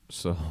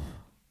So,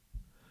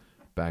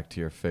 back to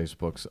your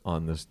Facebooks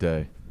on this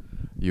day.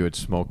 You had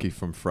Smokey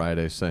from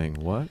Friday saying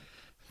what?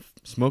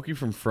 Smokey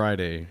from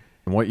Friday.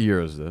 And what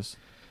year is this?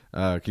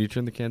 Can you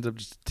turn the cans up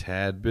just a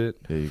tad bit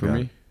for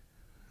me?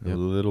 Yep. A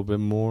little bit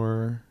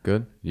more.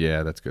 Good?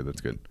 Yeah, that's good. That's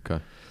good.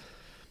 Okay.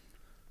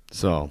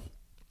 So,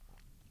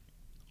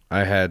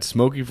 I had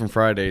Smokey from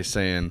Friday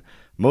saying,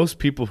 most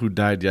people who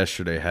died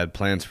yesterday had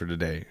plans for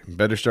today.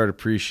 Better start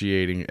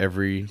appreciating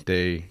every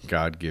day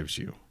God gives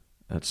you.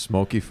 That's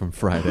Smokey from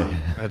Friday.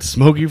 That's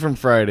Smokey from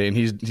Friday, and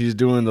he's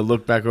doing the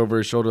look back over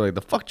his shoulder like, the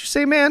fuck did you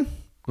say, man?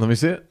 Let me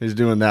see it. He's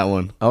doing that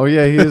one. Oh,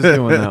 yeah, he is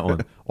doing that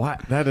one.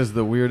 What? That is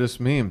the weirdest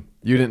meme.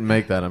 You didn't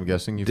make that, I'm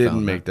guessing. You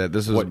Didn't make that.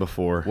 This was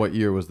before. What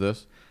year was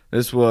this?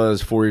 This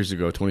was 4 years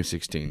ago,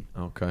 2016.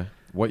 Okay.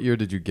 What year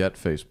did you get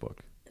Facebook?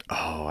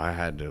 Oh, I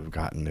had to have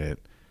gotten it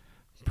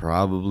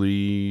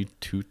probably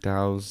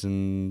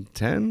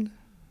 2010,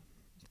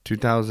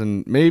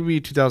 2000,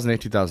 maybe 2008,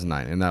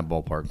 2009, in that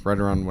ballpark, right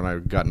around when I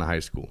got into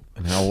high school.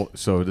 And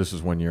so this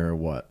is when you're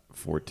what,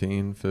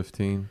 14,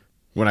 15?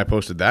 When I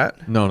posted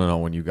that? No,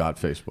 when you got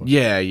Facebook.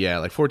 Yeah,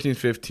 like 14,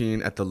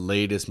 15, at the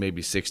latest,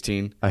 maybe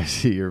 16. I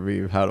see your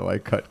meme. How do I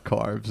cut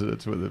carbs? And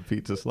it's with a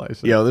pizza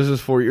slice. Yeah, this was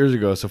 4 years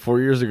ago. So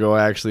 4 years ago,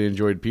 I actually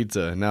enjoyed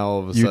pizza. And now all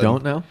of a sudden... You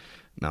don't now?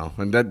 No,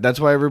 and that's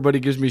why everybody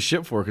gives me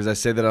shit for, because I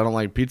say that I don't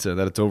like pizza,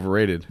 that it's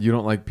overrated. You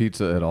don't like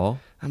pizza at all?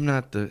 I'm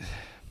not the...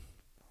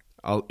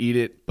 I'll eat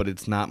it, but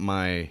it's not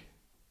my...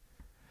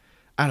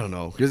 I don't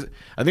know, because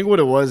I think what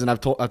it was, and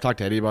I've talked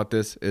to Eddie about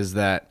this, is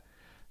that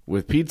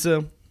with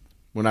pizza,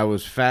 when I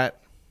was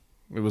fat,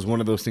 it was one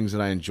of those things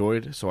that I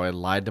enjoyed, so I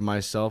lied to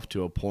myself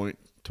to a point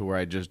to where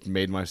I just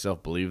made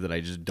myself believe that I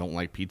just don't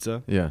like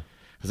pizza. Yeah.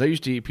 Because I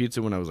used to eat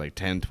pizza when I was like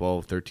 10,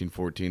 12, 13,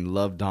 14.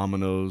 Love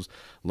Domino's,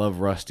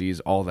 love Rusty's,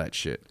 all that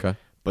shit. Okay.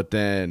 But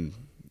then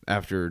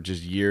after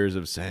just years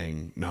of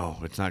saying, no,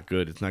 it's not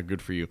good, it's not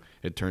good for you,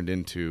 it turned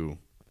into,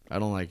 I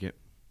don't like it.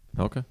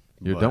 Okay.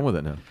 You're done with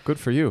it now. Good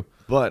for you.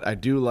 But I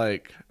do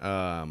like,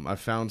 I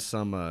found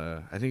some,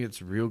 I think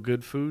it's Real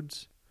Good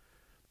Foods.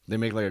 They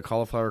make like a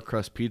cauliflower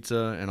crust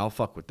pizza, and I'll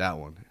fuck with that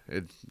one.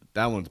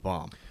 That one's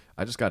bomb.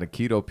 I just got a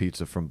keto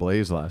pizza from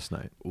Blaze last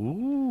night.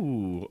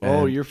 Ooh. And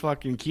oh, you're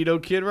fucking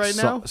keto kid right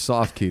now?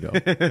 Soft keto.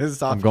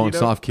 Soft I'm going keto?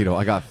 soft keto.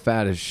 I got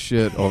fat as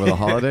shit over the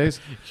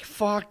holidays.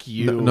 Fuck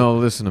you. No,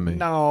 listen to me.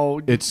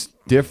 No. It's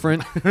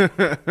different.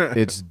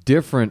 It's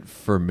different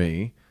for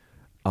me.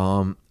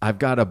 I've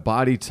got a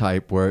body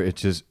type where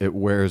it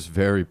wears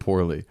very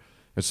poorly.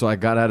 And so I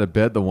got out of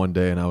bed the one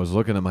day and I was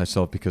looking at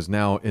myself because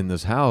now in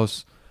this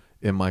house,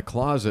 in my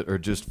closet are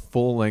just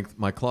full-length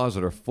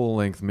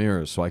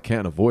mirrors, so I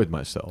can't avoid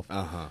myself.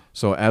 Uh-huh.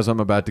 So as I'm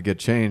about to get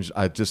changed,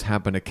 I just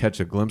happen to catch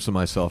a glimpse of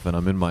myself, and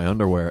I'm in my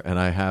underwear, and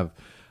I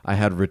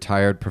had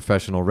retired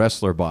professional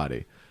wrestler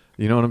body.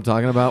 You know what I'm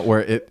talking about? Where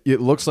it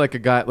looks like a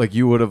guy, like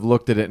you would have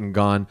looked at it and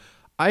gone,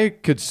 I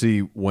could see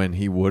when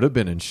he would have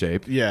been in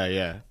shape.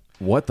 Yeah.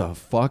 What the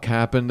fuck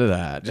happened to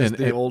that? Just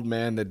the old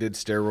man that did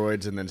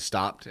steroids and then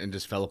stopped and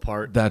just fell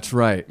apart. That's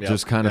right. Yep,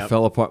 Just kind of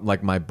fell apart.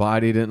 Like my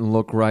body didn't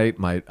look right.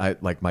 My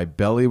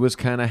belly was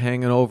kind of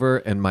hanging over,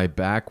 and my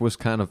back was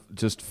kind of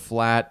just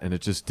flat, and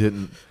it just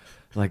didn't.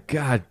 Like,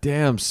 God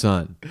damn,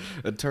 son.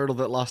 A turtle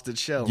that lost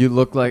its shell. I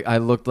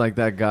looked like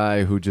that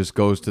guy who just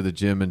goes to the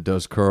gym and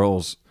does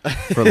curls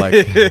for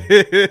like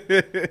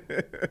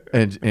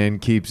and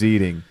keeps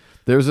eating.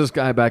 There's this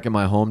guy back in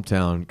my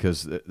hometown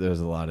because there's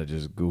a lot of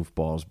just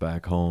goofballs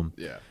back home.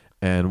 Yeah.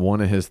 And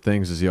one of his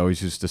things is he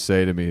always used to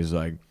say to me, he's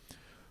like,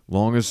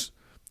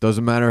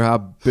 doesn't matter how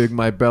big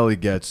my belly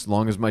gets,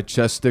 long as my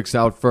chest sticks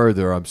out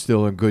further, I'm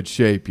still in good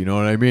shape. You know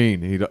what I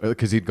mean?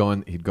 Because he'd go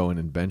in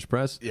and bench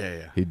press.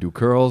 Yeah. He'd do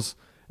curls,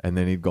 and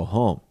then he'd go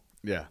home.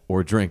 Yeah.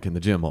 Or drink in the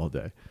gym all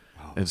day.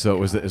 Oh, and so it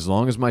was as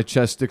long as my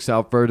chest sticks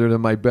out further than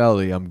my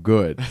belly, I'm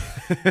good.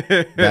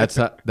 That's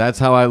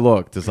how I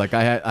looked. It's like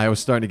I was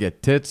starting to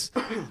get tits,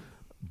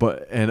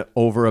 and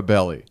over a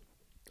belly.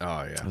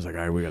 Oh yeah. I was like,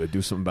 all right, we got to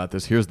do something about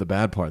this. Here's the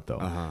bad part, though.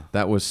 Uh-huh.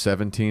 That was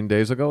 17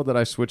 days ago that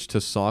I switched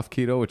to soft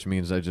keto, which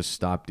means I just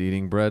stopped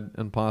eating bread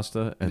and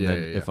pasta. And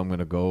then if I'm going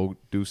to go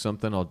do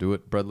something, I'll do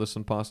it breadless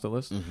and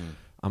pastaless. Mm-hmm.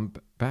 I'm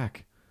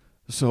back.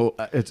 So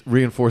it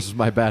reinforces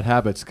my bad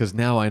habits because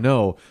now I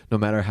know no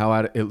matter how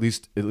at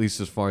least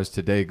as far as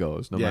today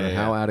goes, no matter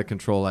how out of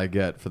control I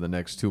get for the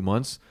next 2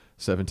 months,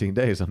 17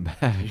 days, I'm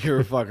back.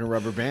 You're a fucking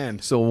rubber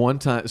band. So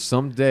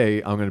someday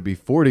I'm going to be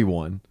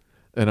 41.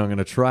 And I'm going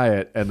to try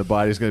it, and the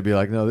body's going to be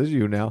like, no, this is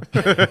you now.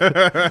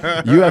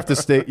 You have to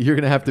stay. You're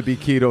going to have to be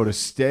keto to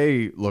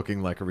stay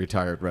looking like a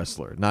retired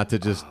wrestler, not to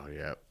just. Oh,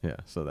 yeah. Yeah,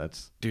 so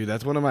that's. Dude,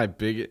 that's one of my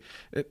biggest.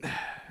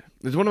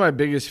 It's one of my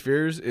biggest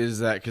fears is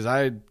that because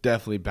I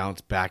definitely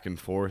bounce back and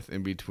forth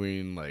in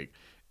between, like,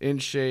 in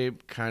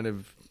shape, kind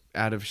of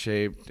out of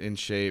shape, in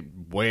shape,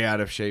 way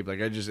out of shape. Like,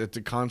 it's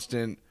a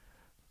constant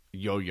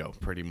yo-yo,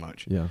 pretty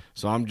much. Yeah.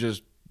 So I'm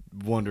just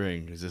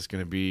wondering, is this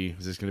gonna be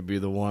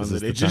the one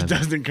that it just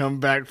doesn't come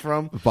back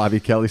from? Bobby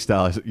Kelly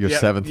style, your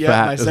seventh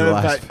fat. My is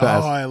seventh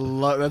fat. Oh, I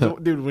love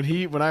that, dude.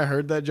 When I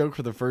heard that joke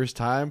for the first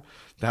time,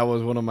 that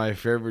was one of my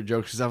favorite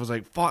jokes because I was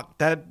like, "Fuck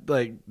that!"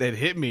 Like that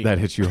hit me. That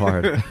hit you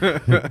hard.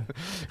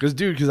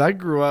 Because I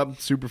grew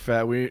up super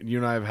fat. You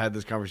and I have had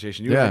this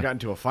conversation. You and I got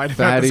into a fight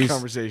about this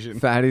conversation.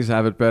 Fatties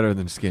have it better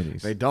than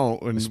skinnies. They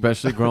don't,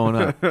 especially growing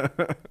up.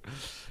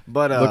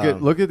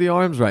 But look at the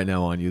arms right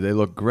now on you. They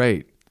look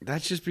great.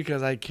 That's just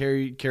because I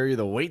carry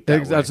the weight.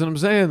 That's what I'm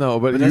saying, though.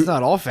 But that's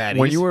not all fatties.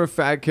 When you were a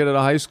fat kid at a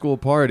high school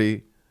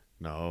party,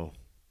 no,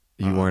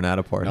 you weren't at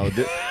a party. No,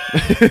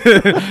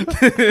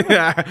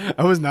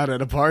 I was not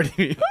at a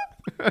party.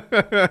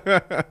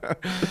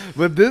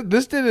 But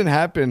this didn't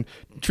happen.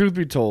 Truth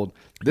be told,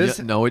 yes,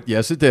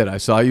 it did. I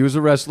saw you as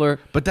a wrestler,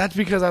 but that's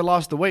because I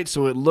lost the weight,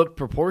 so it looked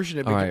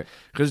proportionate.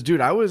 Because,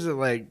 dude, I was at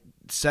like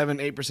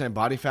 7-8%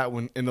 body fat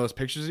when in those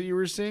pictures that you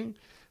were seeing.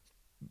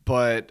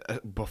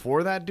 But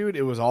before that, dude,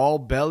 it was all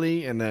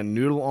belly and then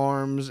noodle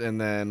arms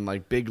and then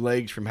like big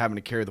legs from having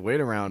to carry the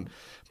weight around.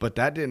 But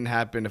that didn't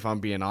happen, if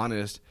I'm being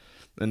honest,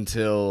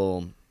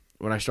 until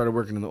when I started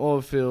working in the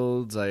oil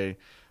fields. I,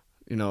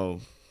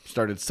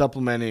 started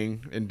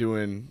supplementing and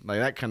doing like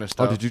that kind of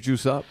stuff. Oh, did you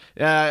juice up?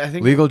 Yeah, I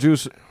think legal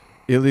juice.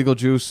 Illegal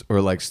juice or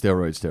like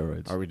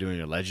steroids? Are we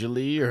doing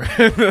allegedly or?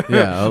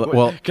 Yeah.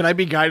 Well, can I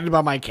be guided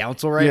by my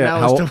counsel right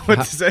now as to what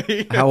to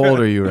say? How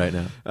old are you right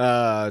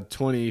now?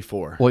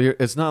 24. Well,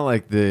 it's not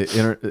like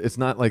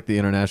the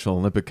International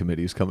Olympic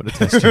Committee is coming to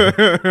test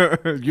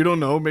you. You don't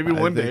know. Maybe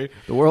one day.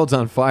 The world's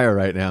on fire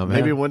right now, man.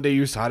 Maybe one day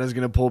USADA's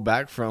going to pull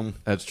back from.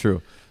 That's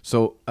true.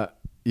 So,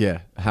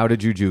 how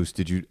did you juice?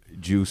 Did you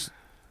juice?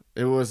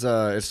 It was.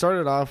 It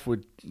started off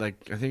with I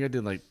think I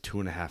did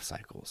 2.5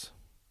 cycles.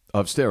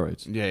 Of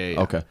steroids?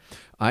 Yeah. Okay.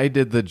 I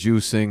did the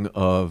juicing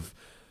of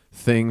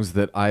things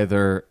that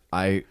either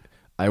I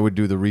would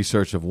do the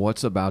research of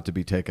what's about to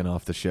be taken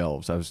off the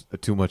shelves. I was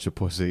too much a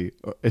pussy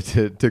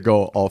to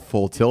go all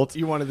full tilt.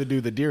 You wanted to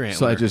do the deer antler.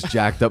 So I just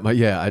jacked up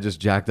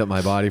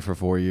my body for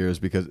 4 years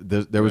because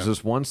there was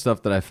this one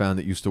stuff that I found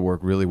that used to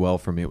work really well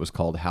for me. It was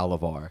called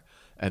Halavar.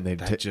 And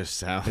it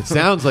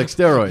sounds like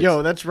steroids.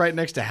 Yo, that's right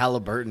next to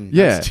Halliburton.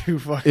 Yeah, that's too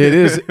fucking. It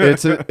is.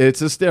 It's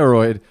a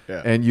steroid,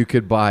 yeah. And you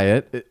could buy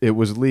it. It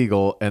was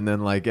legal, and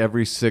then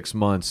every 6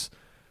 months,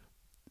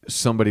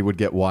 somebody would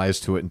get wise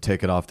to it and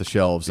take it off the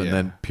shelves, and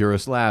then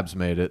Purist Labs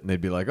made it, and they'd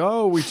be like,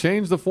 "Oh, we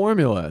changed the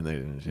formula," and they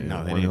didn't change.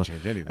 No, they didn't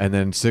change anything. And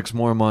then 6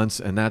 more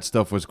months, and that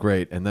stuff was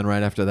great. And then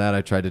right after that,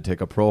 I tried to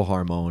take a pro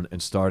hormone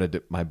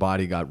and my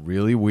body got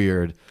really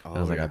weird. And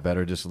I was like, I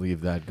better just leave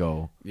that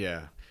go.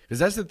 Yeah. Because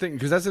that's the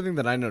thing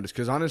that I noticed.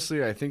 Because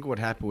honestly, I think what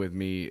happened with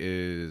me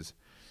is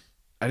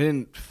I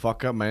didn't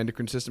fuck up my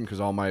endocrine system because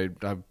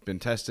I've been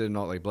tested and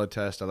all blood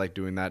tests. I like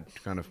doing that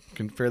kind of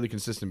fairly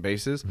consistent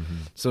basis. Mm-hmm.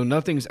 So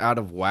nothing's out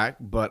of whack.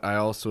 But I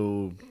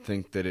also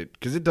think that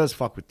because it does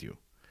fuck with you.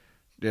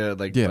 Yeah,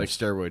 like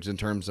steroids in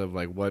terms of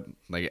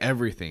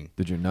everything.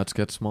 Did your nuts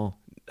get small?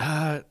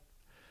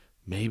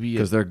 Maybe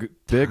because they're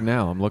big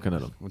now. I'm looking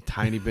at them. A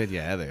tiny bit,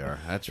 yeah, they are.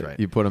 That's right.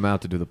 You put them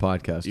out to do the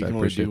podcast. You can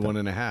only do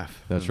 1.5.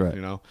 That's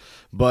right.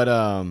 But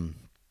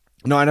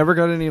no, I never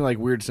got any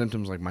weird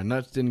symptoms. Like my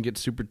nuts didn't get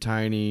super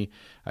tiny.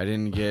 I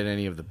didn't get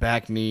any of the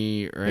back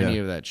knee or any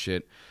of that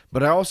shit.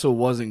 But I also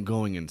wasn't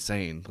going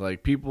insane.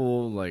 Like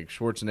people like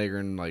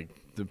Schwarzenegger and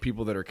the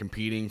people that are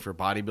competing for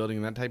bodybuilding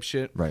and that type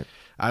shit. Right.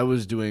 I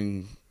was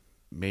doing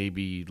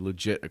maybe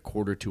legit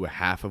 1/4 to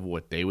 1/2 of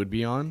what they would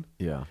be on.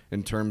 Yeah.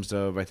 In terms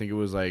of, I think it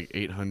was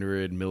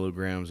 800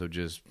 milligrams of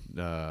just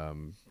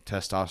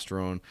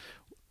testosterone,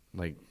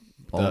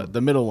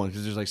 the middle one,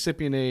 because there's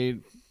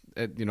Cypionate,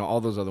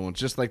 all those other ones,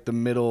 just the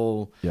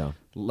middle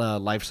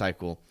life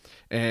cycle.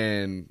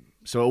 And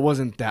so it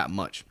wasn't that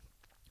much.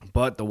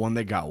 But the one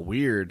that got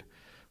weird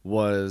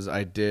was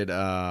I did,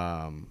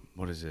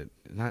 what is it?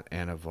 Not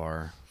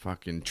Anavar,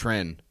 fucking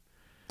Tren.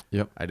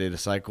 Yep. I did a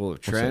cycle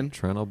of Tren.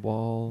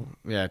 Trenabol?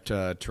 Yeah,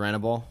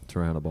 Turinabol.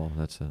 Turinabol,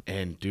 that's it.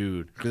 And,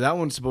 dude, because that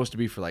one's supposed to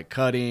be for,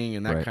 cutting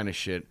and that kind of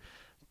shit.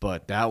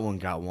 But that one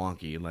got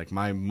wonky.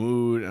 My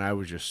mood, and I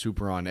was just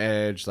super on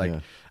edge.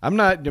 I'm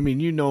not,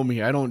 you know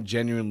me. I don't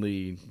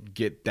genuinely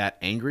get that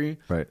angry.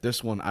 Right.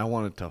 This one, I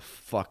wanted to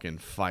fucking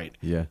fight.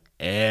 Yeah.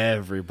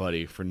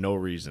 Everybody for no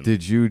reason.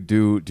 Did you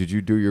do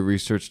your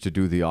research to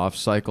do the off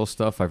cycle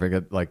stuff? I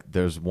forget.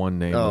 There's one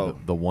name,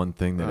 the one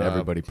thing that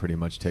everybody pretty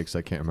much takes.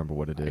 I can't remember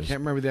what it is. I can't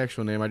remember the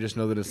actual name. I just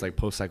know that it's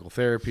post cycle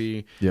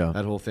therapy. Yeah,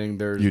 that whole thing.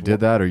 You did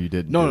that or you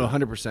didn't? No,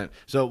 100%.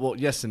 So,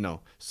 yes and no.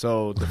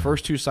 So the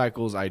first 2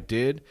 cycles I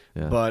did,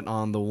 but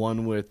on the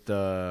one with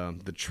the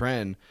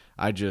Tren,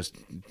 I just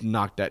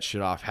knocked that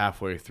shit off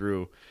halfway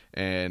through,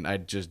 and I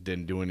just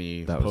didn't do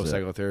any post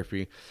cycle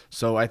therapy.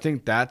 So I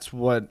think that's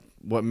what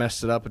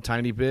messed it up a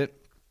tiny bit.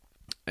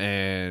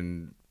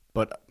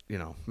 But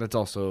that's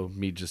also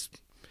me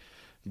just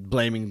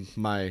blaming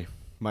my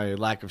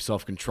lack of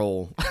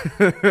self-control,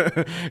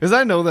 because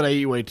I know that I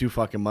eat way too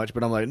fucking much,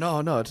 but I'm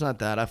no, it's not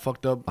that. I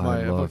fucked up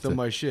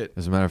my shit.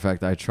 As a matter of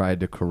fact, I tried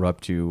to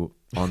corrupt you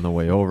on the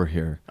way over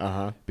here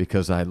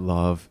because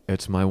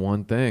it's my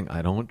one thing.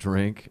 I don't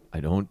drink. I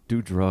don't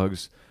do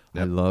drugs.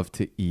 Yep. I love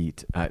to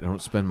eat. I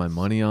don't spend my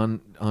money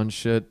on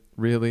shit,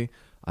 really.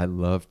 I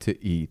love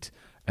to eat.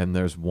 And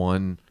there's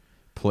one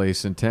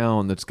place in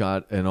town that's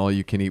got an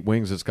all-you-can-eat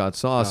wings that's got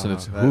sauce, and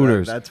it's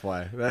Hooters. That's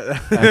why.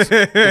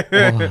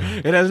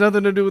 It has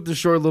nothing to do with the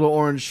short little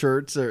orange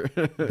shirts.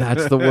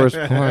 That's the worst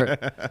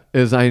part,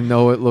 is I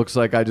know it looks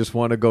like I just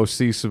want to go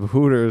see some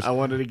Hooters. I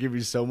wanted to give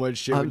you so much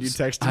shit when you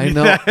texted me. I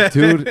know,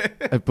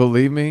 dude.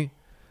 Believe me,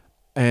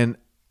 and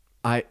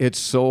it's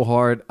so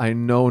hard. I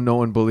know no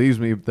one believes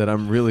me that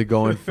I'm really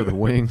going for the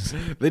wings.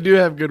 They do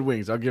have good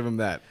wings. I'll give them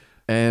that.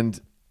 And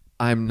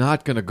I'm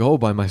not going to go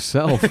by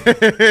myself.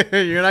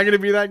 You're not going to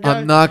be that guy?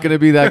 I'm not going to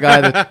be that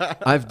guy.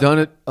 I've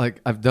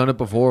done it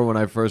before when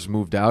I first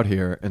moved out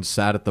here and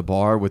sat at the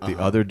bar with the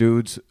other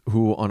dudes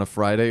who on a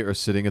Friday are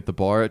sitting at the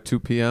bar at 2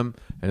 p.m.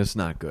 and it's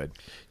not good.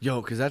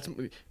 Yo, because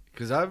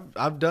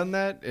I've done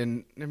that,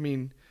 and I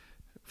mean,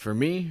 for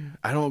me,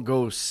 I don't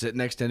go sit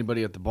next to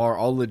anybody at the bar.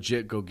 I'll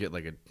legit go get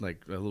like a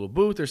little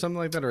booth or something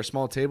like that, or a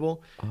small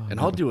table,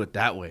 and I'll do it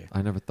that way.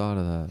 I never thought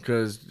of that.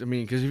 Because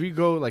if you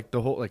go like the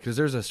whole, because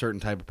there's a certain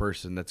type of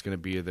person that's gonna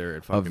be there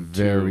at fucking a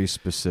very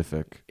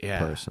specific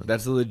person.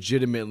 That's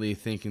legitimately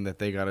thinking that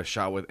they got a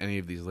shot with any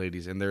of these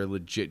ladies, and they're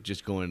legit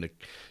just going to,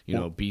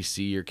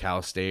 BC or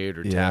Cal State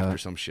or Taft or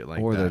some shit like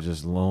that. Or they're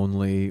just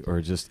lonely, or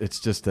it's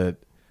just that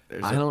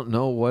I don't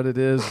know what it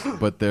is,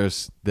 but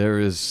there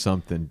is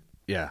something.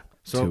 Yeah.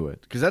 To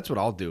it, because that's what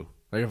I'll do.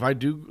 Like if I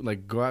do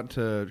go out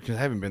to, because I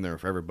haven't been there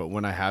forever, but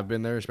when I have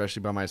been there,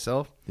 especially by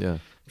myself,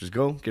 just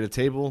go get a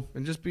table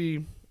and just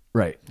be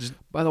right.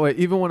 By the way,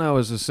 even when I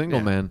was a single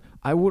man,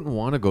 I wouldn't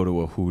want to go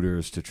to a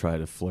Hooters to try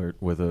to flirt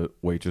with a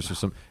waitress or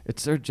something.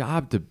 It's their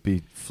job to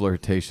be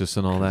flirtatious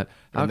and all that.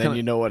 And then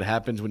you know what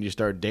happens when you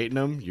start dating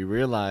them? You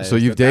realize. So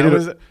you've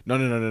dated? No.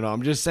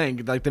 I'm just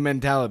saying, like the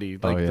mentality.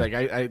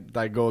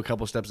 I go a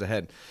couple steps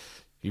ahead.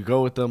 You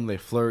go with them, they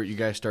flirt, you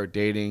guys start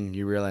dating,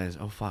 you realize,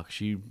 oh, fuck,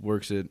 she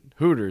works at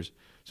Hooters,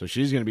 so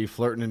she's going to be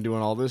flirting and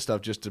doing all this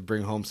stuff just to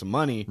bring home some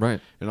money,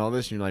 right? And all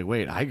this, and you're like,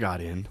 wait, I got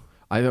in.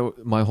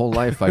 My whole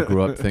life I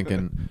grew up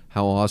thinking,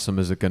 how awesome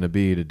is it going to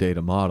be to date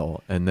a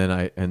model? And then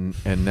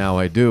and now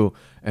I do,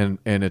 and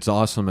it's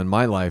awesome in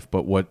my life,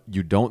 but what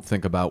you don't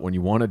think about when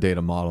you want to date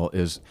a model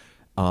is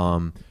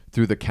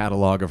through the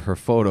catalog of her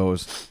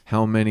photos,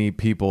 how many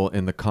people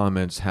in the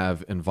comments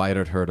have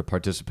invited her to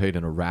participate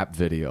in a rap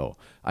video.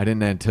 I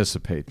didn't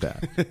anticipate that.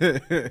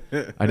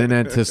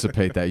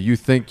 You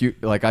think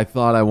I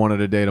thought I wanted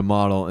to date a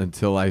model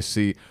until I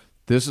see,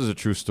 this is a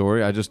true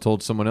story. I just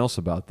told someone else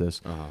about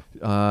this.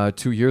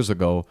 2 years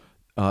ago,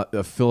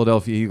 a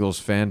Philadelphia Eagles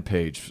fan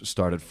page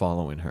started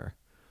following her.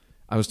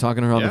 I was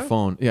talking to her on the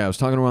phone. Yeah, I was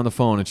talking to her on the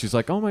phone, and she's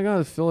like, oh my God,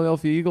 the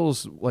Philadelphia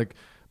Eagles, like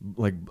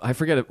I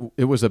forget it.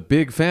 It was a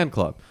big fan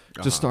club.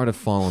 Just started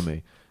following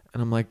me,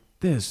 and I'm like,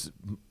 this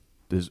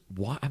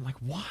why? I'm like,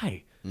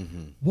 why?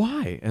 Mm-hmm.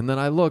 Why? And then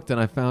I looked and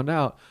I found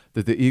out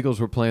that the Eagles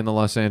were playing the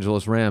Los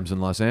Angeles Rams in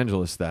Los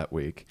Angeles that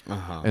week,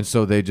 and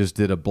so they just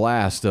did a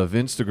blast of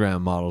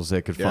Instagram models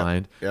they could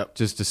find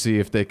just to see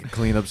if they could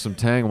clean up some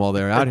tang while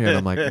they're out here. And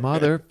I'm like,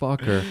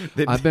 motherfucker!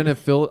 I've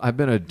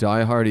been a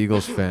diehard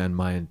Eagles fan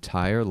my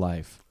entire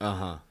life.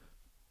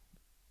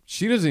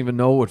 She doesn't even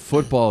know what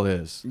football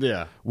is.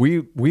 Yeah.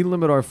 We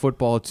limit our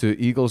football to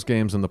Eagles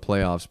games in the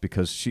playoffs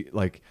because she,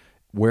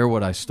 where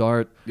would I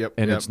start?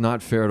 It's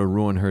not fair to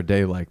ruin her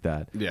day like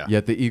that. Yeah.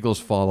 Yet the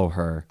Eagles follow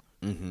her,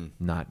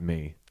 not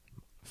me.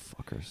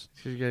 Fuckers.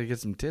 You got to get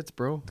some tits,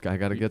 bro. I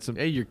got to get some.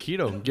 Hey, you're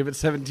keto. Give it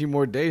 17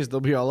 more days. They'll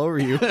be all over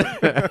you.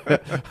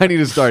 I need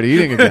to start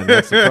eating again.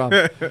 That's the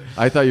problem.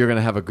 I thought you were going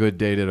to have a good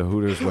date at a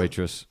Hooters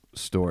waitress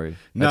story.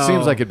 No. It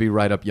seems like it'd be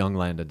right up young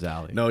Landon's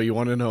alley. No, you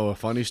want to know a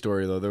funny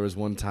story, though? There was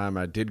one time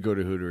I did go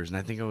to Hooters, and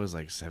I think I was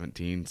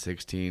 17,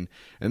 16.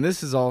 And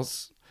this is all...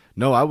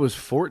 No, I was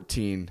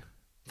 14,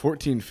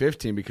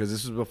 15, because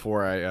this was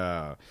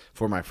before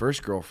for my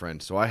first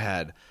girlfriend. So I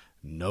had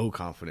no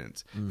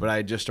confidence. But I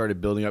had just started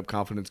building up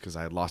confidence because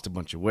I had lost a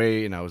bunch of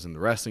weight, and I was in the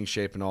wrestling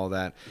shape and all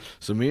that.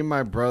 So me and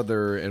my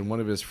brother and one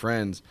of his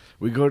friends,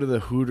 we go to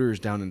the Hooters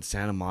down in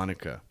Santa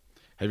Monica.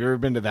 Have you ever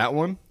been to that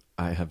one?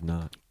 I have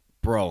not.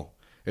 Bro,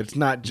 it's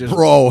not just...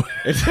 Bro.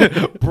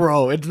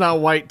 It's not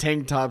white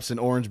tank tops and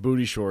orange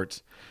booty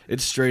shorts.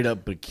 It's straight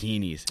up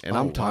bikinis. And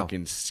I'm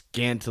talking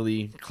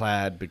scantily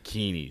clad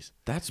bikinis.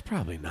 That's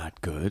probably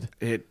not good.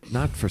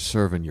 Not for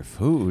serving your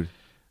food.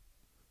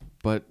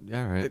 But,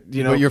 all right.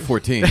 But you're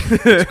 14.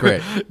 It's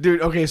great.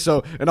 Dude, okay,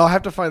 so... And I'll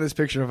have to find this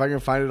picture. If I can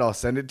find it, I'll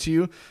send it to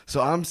you.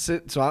 So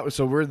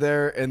so we're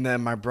there, and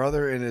then my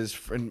brother and his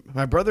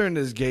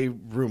gay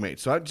roommate.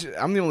 So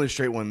I'm the only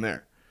straight one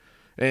there.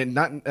 And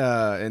not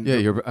I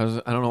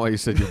don't know why you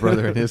said your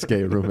brother and his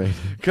gay roommate.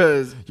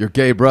 Because your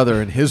gay brother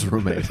and his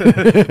roommate.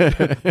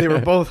 They were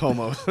both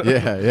homos.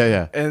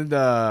 Yeah. And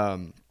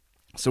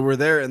so we're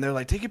there, and they're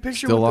like, take a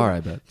picture. Still are, I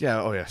bet.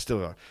 Yeah. Oh yeah,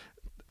 still are.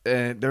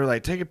 And they're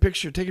like, take a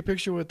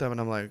picture with them. And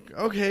I'm like,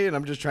 okay. And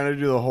I'm just trying to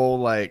do the whole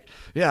like,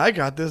 yeah, I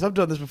got this. I've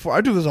done this before.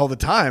 I do this all the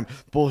time.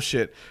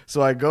 Bullshit.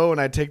 So I go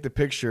and I take the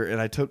picture, and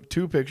I took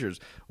 2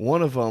 pictures.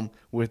 One of them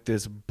with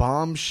this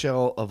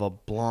bombshell of a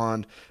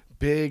blonde,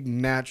 big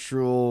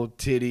natural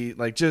titty,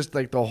 like just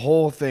like the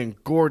whole thing,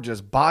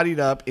 gorgeous, bodied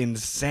up,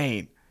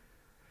 insane.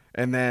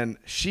 And then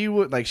she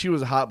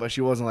was hot, but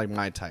she wasn't like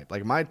my type.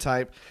 Like my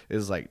type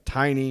is like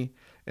tiny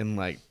and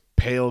like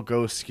pale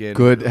ghost skin.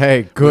 Good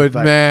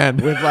man.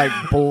 With like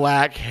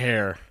black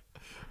hair.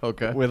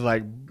 Okay. With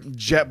like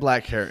jet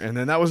black hair. And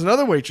then that was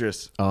another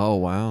waitress. Oh,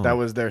 wow. That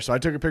was there. So I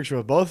took a picture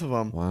with both of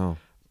them. Wow.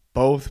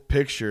 Both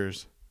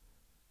pictures.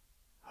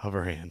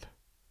 Hover hand.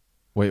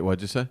 Wait,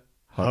 what'd you say?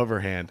 Hover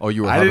hand. Oh,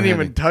 you were I didn't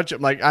hover-handing. even touch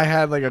it. Like I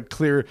had like a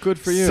clear. Good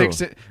for you. 6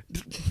 That's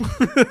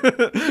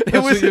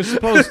what you're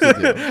supposed to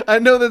do. I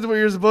know that's what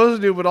you're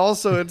supposed to do, but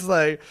also it's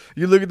like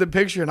you look at the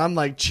picture and I'm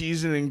like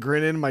cheesing and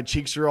grinning. My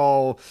cheeks are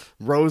all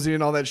rosy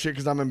and all that shit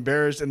because I'm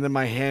embarrassed, and then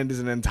my hand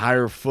is an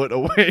entire foot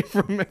away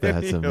from it.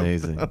 That's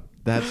amazing.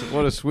 That's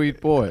what a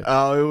sweet boy.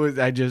 Oh, it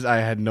was. I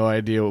had no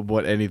idea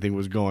what anything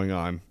was going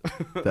on.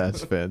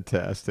 That's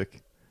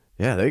fantastic.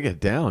 Yeah, they get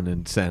down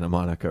in Santa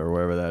Monica or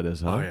wherever that is,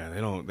 huh? Oh yeah, they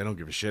don't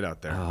give a shit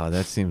out there. Oh,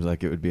 that seems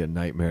like it would be a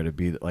nightmare to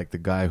be like the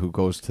guy who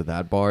goes to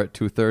that bar at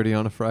 2:30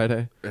 on a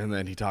Friday. And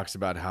then he talks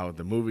about how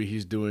the movie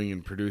he's doing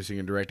and producing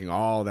and directing,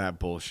 all that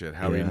bullshit.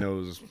 How he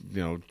knows,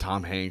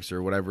 Tom Hanks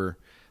or whatever,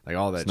 like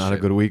all that. It's not a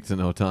good week to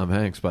know Tom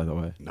Hanks, by the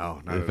way.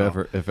 No, not if at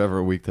ever, all. if ever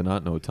a week to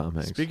not know Tom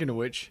Hanks. Speaking of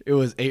which, it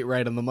was 8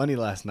 right on the money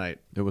last night.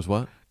 It was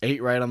what?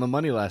 8 right on the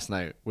money last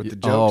night with the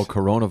jokes. Oh,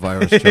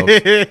 coronavirus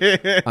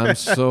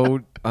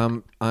jokes.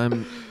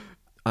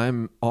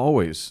 I'm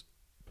always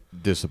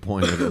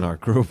disappointed in our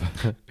group.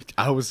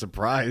 I was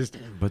surprised.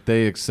 But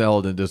they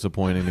excelled in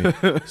disappointing me.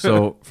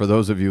 So for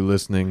those of you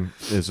listening,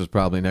 this is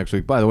probably next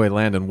week. By the way,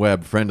 Landyn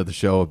Webb, friend of the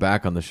show,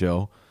 back on the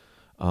show.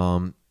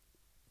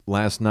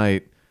 Last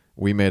night,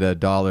 we made a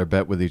 $1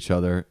 bet with each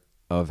other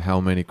of how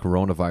many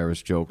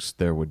coronavirus jokes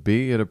there would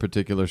be at a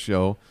particular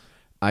show.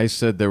 I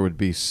said there would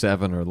be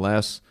 7 or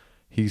less.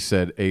 He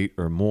said 8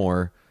 or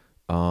more.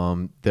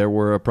 There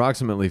were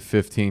approximately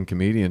 15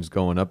 comedians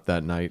going up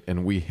that night,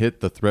 and we hit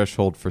the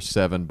threshold for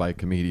 7 by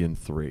comedian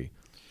 3.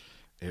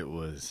 It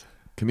was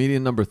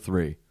comedian number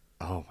 3.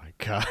 Oh my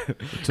god!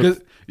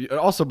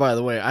 Also, by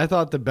the way, I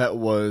thought the bet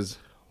was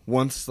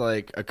once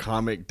like a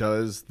comic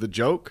does the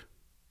joke,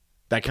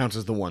 that counts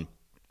as the one,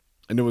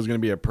 and it was going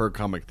to be a per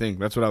comic thing.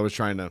 That's what I was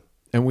trying to.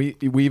 And we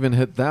even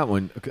hit that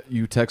one.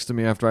 You texted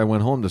me after I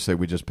went home to say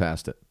we just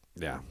passed it.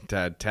 Yeah,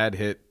 Tad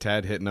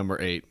hit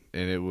number 8,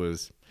 and it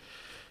was.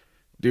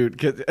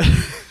 Dude,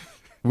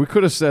 we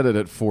could have set it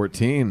at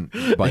 14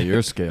 by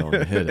your scale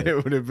and hit it.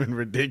 It would have been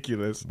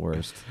ridiculous.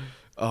 Worst.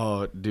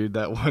 Oh, dude,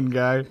 that one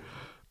guy.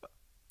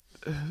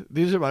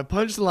 These are my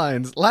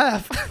punchlines.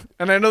 Laugh.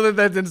 And I know that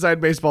that's inside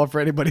baseball for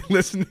anybody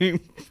listening.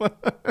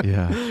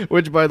 Yeah.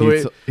 Which, by the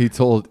way, he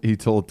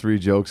told 3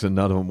 jokes and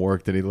none of them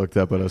worked. And he looked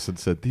up at us and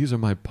said, "These are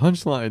my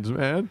punchlines,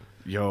 man."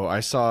 Yo, I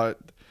saw it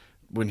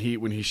when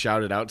he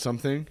shouted out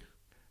something.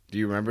 Do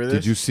you remember this?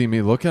 Did you see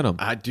me look at him?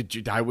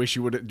 I wish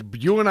you would.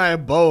 You and I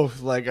both,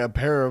 like a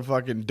pair of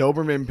fucking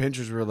Doberman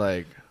pinchers, were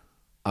like.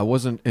 I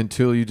wasn't,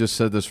 until you just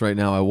said this right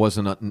now, I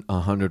wasn't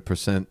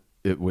 100%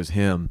 it was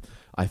him.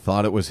 I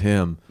thought it was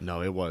him.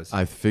 No, it was.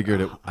 I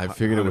figured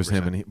it was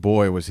him, and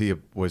boy, was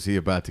he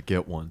about to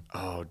get one.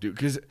 Oh, dude,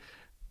 because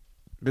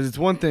it's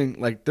one thing,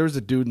 like there's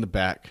a dude in the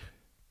back,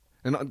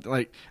 and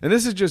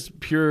this is just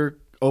pure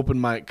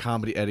open mic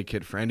comedy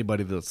etiquette for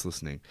anybody that's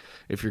listening.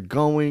 If you're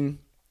going.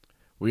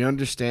 We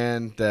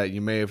understand that you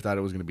may have thought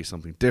it was going to be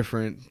something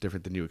different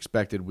than you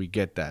expected. We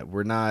get that.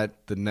 We're not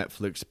the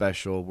Netflix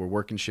special. We're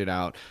working shit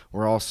out.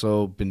 We're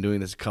also been doing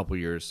this a couple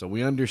years. So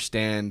we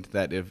understand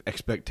that if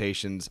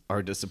expectations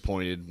are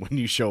disappointed when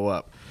you show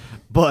up.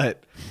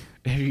 But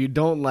if you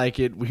don't like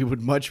it, we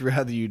would much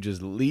rather you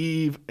just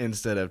leave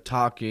instead of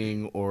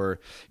talking, or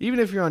even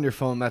if you're on your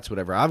phone, that's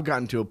whatever. I've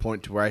gotten to a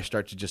point to where I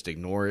start to just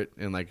ignore it,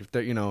 and like if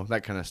they're,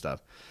 that kind of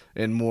stuff,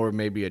 and more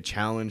maybe a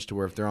challenge to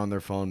where if they're on their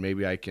phone,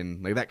 maybe I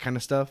can, like that kind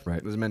of stuff.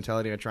 Right. There's a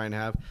mentality I try and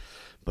have.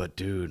 But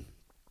dude,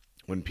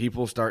 when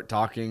people start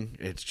talking,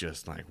 it's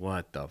just like,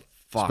 what the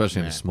fuck,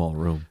 especially man? In a small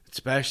room.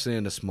 Especially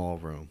in a small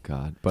room.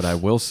 God. But I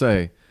will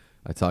say,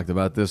 I talked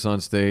about this on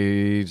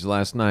stage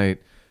last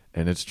night,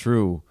 and it's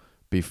true.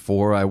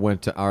 Before I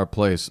went to our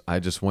place,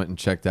 I just went and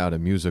checked out a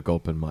music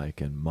open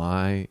mic, and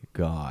my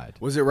God.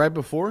 Was it right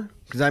before?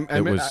 Because I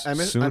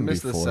missed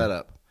the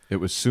setup. It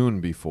was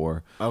soon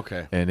before.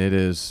 Okay. And it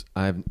is,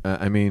 I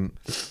mean,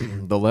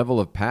 the level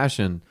of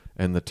passion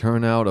and the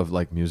turnout of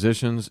like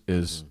musicians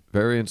is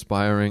very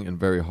inspiring and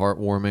very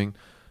heartwarming.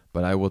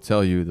 But I will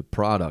tell you, the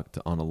product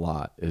on a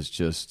lot is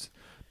just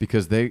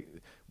because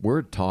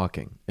we're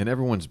talking, and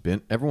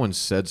everyone's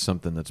said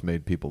something that's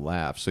made people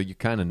laugh. So you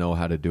kind of know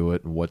how to do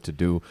it and what to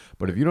do.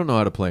 But if you don't know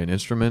how to play an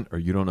instrument or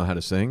you don't know how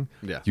to sing,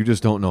 you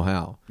just don't know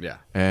how. Yeah.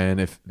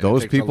 And if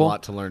those people, it takes a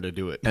lot to learn to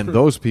do it. and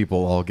those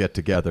people all get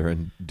together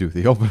and do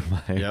the open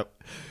mic.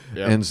 Yep.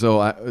 And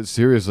so I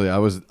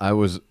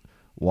was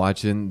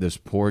watching this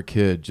poor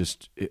kid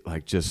just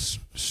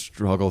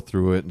struggle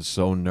through it and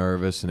so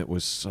nervous, and it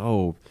was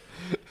so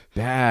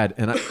bad.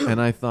 And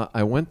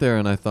I went there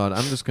and I thought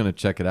I'm just gonna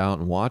check it out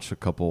and watch a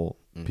couple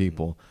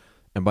people,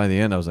 and by the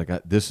end I was like,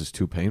 this is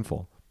too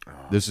painful.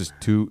 This is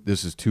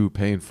too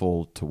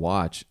painful to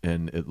watch,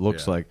 and it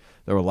looks like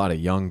there were a lot of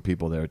young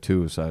people there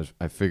too. So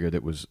I figured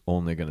it was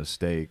only going to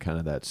stay kind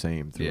of that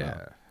same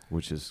throughout,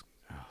 which is,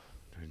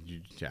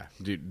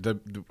 dude.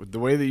 The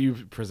way that you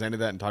presented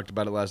that and talked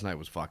about it last night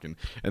was fucking.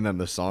 And then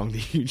the song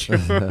that you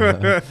chose.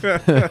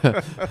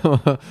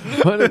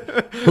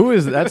 Who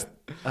is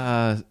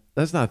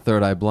that's not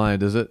Third Eye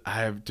Blind, is it?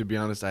 To be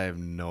honest, I have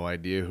no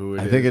idea who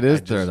it is. I think it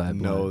is Third Eye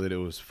Blind. I know that it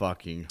was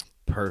fucking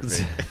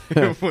perfect.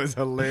 It was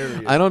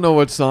hilarious. I don't know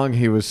what song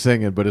he was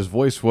singing, but his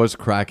voice was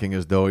cracking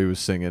as though he was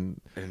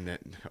singing. And then,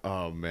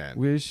 oh man,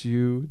 wish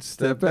you'd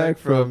step back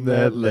from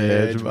that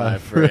ledge, my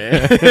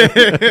friend.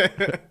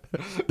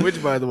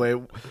 Which, by the way,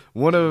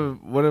 one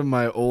of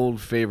my old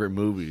favorite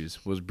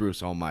movies was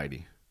Bruce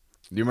Almighty.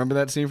 Do you remember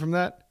that scene from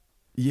that?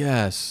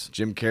 Yes.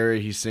 Jim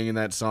Carrey, he's singing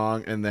that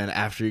song, and then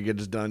after he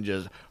gets done,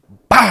 just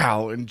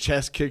bow and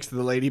chest kicks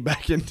the lady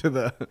back into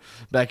the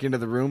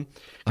room.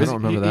 I don't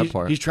remember that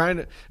part. He's trying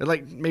to,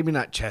 like, maybe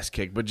not chest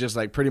kick, but just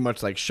like pretty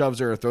much like shoves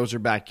her or throws her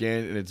back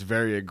in, and it's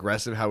very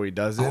aggressive how he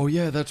does it. Oh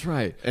yeah, that's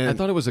right. And I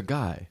thought it was a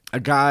guy.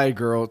 A guy,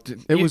 girl.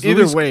 It was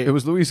either way. It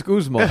was Luis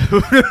Guzman.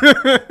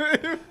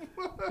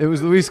 It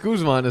was Luis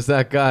Guzman as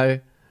that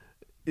guy.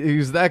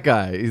 He's that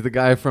guy. He's the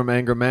guy from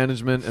Anger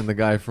Management and the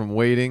guy from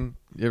Waiting.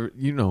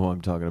 You know who I'm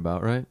talking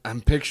about, right?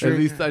 I'm picturing. At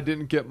least I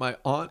didn't get my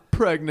aunt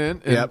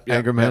pregnant in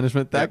Anger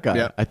Management. That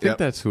guy. I think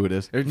that's who it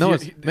is. No,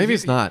 maybe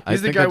it's not. He's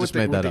I think the guy I just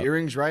made that with up. the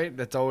earrings, right?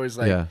 That's always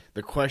like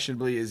the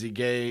questionably, is he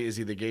gay? Is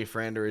he the gay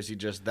friend, or is he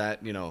just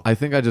that, you know? I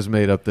think I just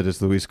made up that it's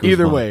Luis Guzman.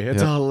 Either way,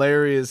 it's a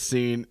hilarious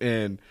scene.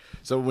 And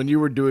so when you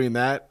were doing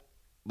that,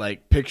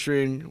 like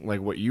picturing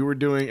like what you were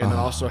doing, and then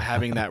also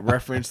having that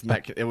reference, and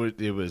that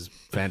it was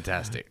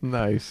fantastic.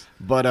 Nice.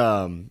 But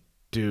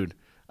dude,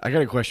 I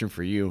got a question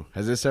for you.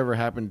 Has this ever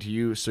happened to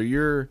you? So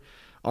you're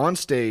on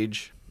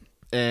stage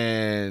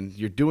and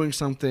you're doing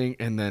something,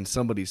 and then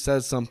somebody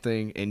says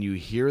something and you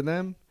hear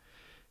them,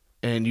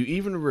 and you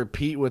even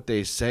repeat what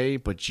they say,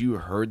 but you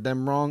heard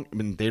them wrong. I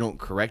mean, they don't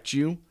correct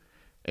you,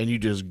 and you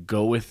just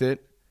go with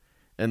it.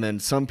 And then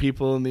some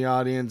people in the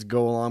audience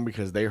go along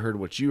because they heard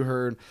what you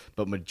heard,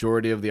 but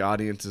majority of the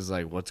audience is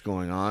like, what's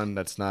going on?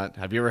 That's not...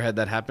 Have you ever had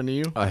that happen to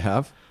you? I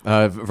have.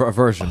 A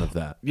version of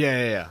that.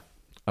 Yeah.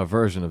 A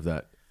version of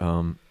that.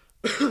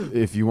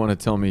 If you want to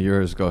tell me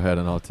yours, go ahead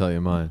and I'll tell you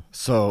mine.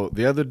 So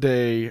the other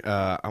day,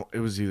 it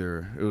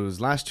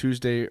was last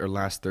Tuesday or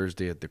last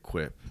Thursday at the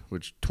Quip,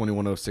 which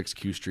 2106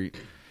 Q Street.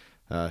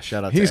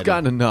 Shout out to He's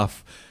gotten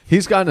enough.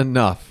 He's gotten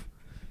enough.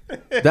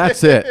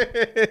 That's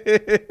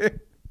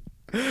it.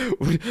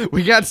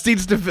 We got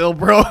seats to fill,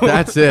 bro.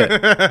 That's it.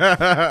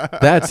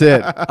 That's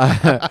it.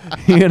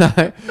 He and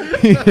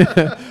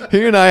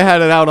I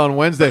had it out on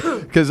Wednesday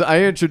because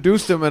I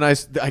introduced him and I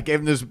gave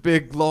him this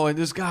big glow. And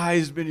this guy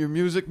has been your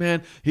music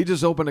man. He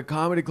just opened a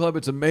comedy club.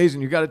 It's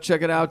amazing. You got to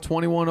check it out.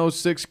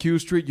 2106 Q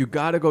Street. You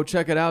got to go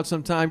check it out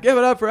sometime. Give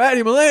it up for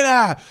Eddie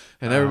Molina.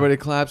 And everybody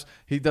claps.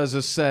 He does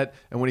a set.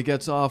 And when he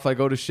gets off, I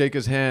go to shake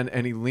his hand.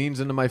 And he leans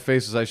into my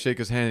face as I shake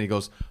his hand. And he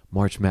goes,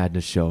 March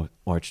Madness show,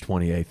 March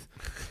 28th.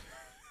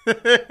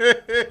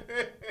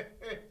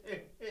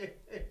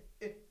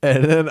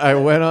 And then I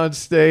went on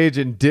stage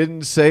and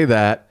didn't say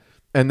that.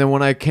 And then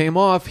when I came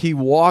off, he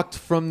walked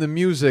from the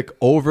music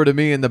over to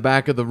me in the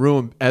back of the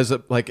room as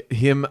like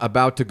him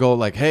about to go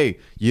like, hey,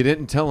 you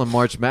didn't tell him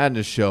March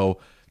Madness show.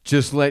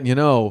 Just letting you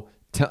know.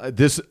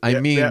 This, I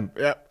mean,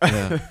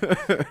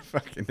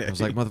 Fucking I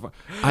was like, motherfucker.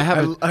 I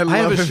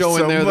have a show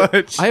in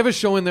there. I have a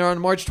show in there on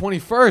March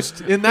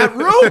 21st in that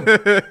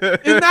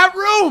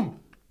room.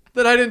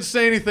 That I didn't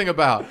say anything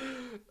about.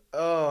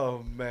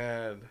 Oh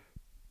man.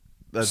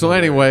 So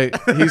anyway,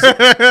 he's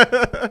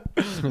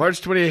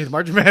March 28th,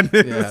 March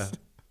Madness.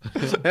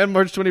 Yeah. And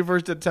March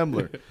 21st at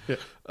Tumblr.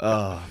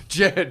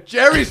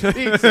 Jerry's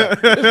Pizza.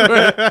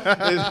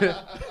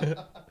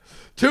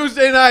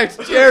 Tuesday nights,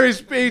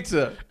 Jerry's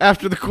Pizza.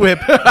 After the Quip.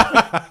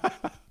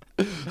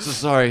 So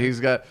sorry, he's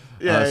got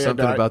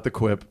something about the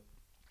Quip.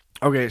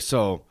 Okay,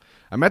 so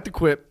I'm at the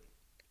Quip,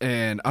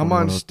 and I'm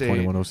on stage.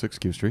 2106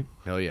 Q Street.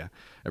 Hell yeah.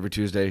 Every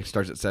Tuesday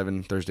starts at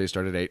 7, Thursday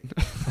start at 8.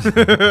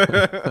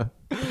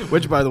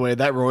 Which, by the way,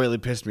 that royally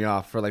pissed me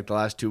off for like the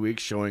last 2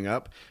 weeks showing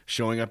up at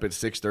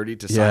 6:30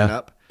 to sign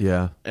up.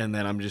 Yeah. And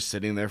then I'm just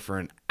sitting there for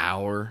an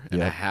hour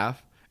and a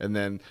half. And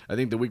then I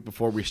think the week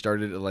before we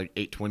started at like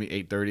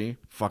 8:20, 8:30.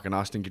 Fucking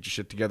Austin, get your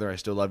shit together. I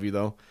still love you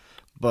though.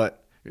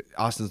 But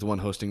Austin's the one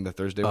hosting the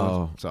Thursday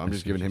one. So I'm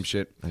just giving him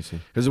shit. I see.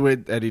 Because the way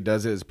Eddie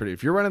does it is pretty.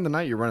 If you're running the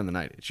night, you're running the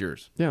night. It's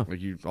yours. Yeah.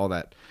 Like all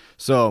that.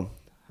 So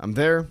I'm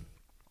there.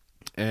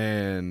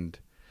 And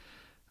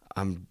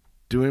I'm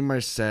doing my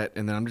set,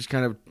 and then I'm just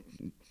kind of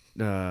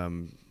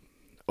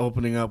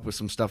opening up with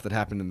some stuff that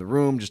happened in the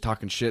room, just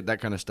talking shit, that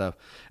kind of stuff.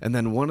 And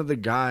then one of the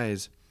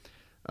guys,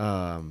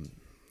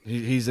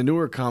 he's a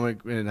newer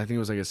comic, and I think it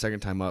was like his second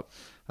time up.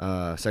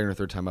 second or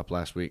third time up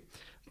last week.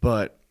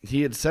 But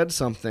he had said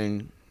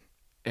something,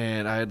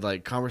 and I had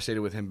like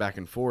conversated with him back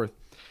and forth,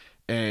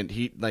 and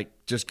he like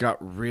just got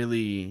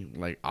really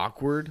like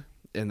awkward,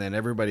 and then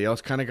everybody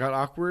else kind of got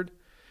awkward,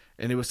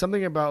 and it was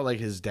something about like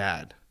his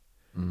dad.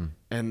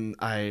 And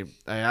I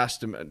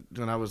asked him,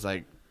 and I was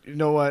like, you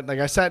know what? Like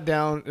I sat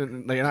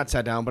down, like not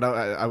sat down, but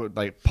I would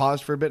like pause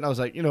for a bit, and I was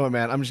like, you know what,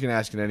 man? I'm just gonna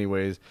ask it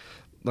anyways.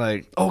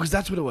 Like, because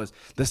that's what it was.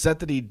 The set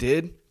that he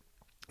did,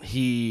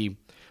 he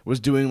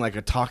was doing like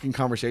a talking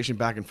conversation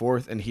back and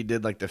forth, and he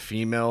did like the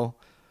female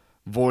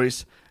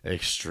voice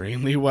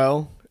extremely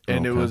well,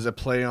 and it was a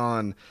play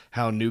on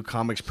how new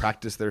comics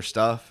practice their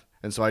stuff.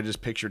 And so I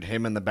just pictured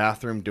him in the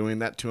bathroom doing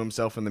that to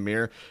himself in the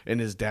mirror,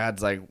 and his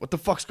dad's like, what the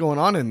fuck's going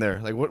on in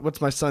there? Like,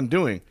 what's my son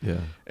doing?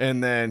 Yeah.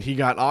 And then he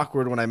got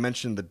awkward when I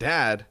mentioned the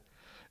dad,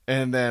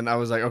 and then I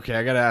was like, okay,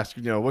 I got to ask,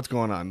 what's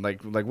going on?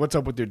 Like what's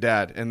up with your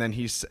dad? And then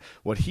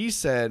what he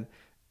said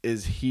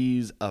is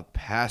he's a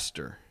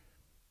pastor.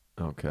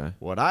 Okay.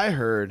 What I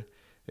heard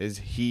is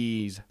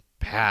he's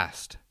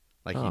passed.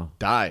 Like he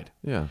died.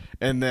 Yeah.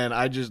 And then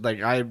I just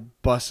I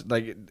bust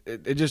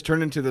it just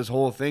turned into this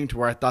whole thing to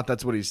where I thought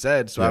that's what he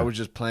said. So I was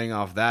just playing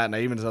off that, and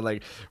I even said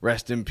like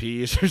rest in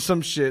peace or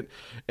some shit.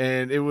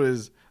 And it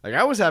was like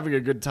I was having a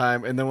good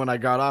time, and then when I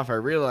got off I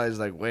realized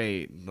like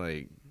wait,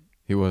 like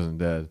he wasn't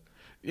dead.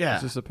 Yeah.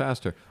 He's just a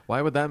pastor.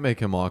 Why would that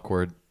make him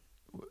awkward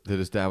that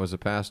his dad was a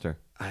pastor?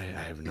 I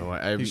have no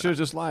idea. He should have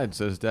just lied and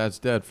said his dad's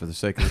dead for the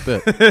sake of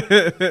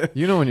the bit.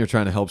 You know when you're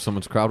trying to help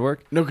someone's crowd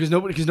work? No, because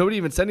nobody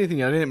even said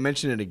anything. I didn't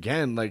mention it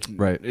again. Like,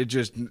 right.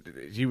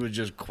 He was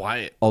just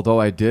quiet. Although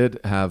I did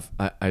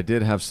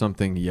have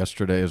something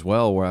yesterday as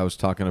well where I was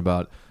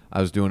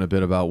doing a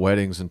bit about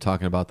weddings and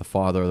talking about the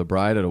father of the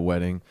bride at a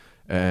wedding.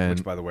 And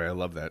which, by the way, I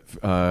love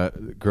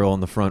that. Girl in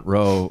the front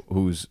row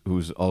who's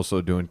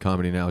also doing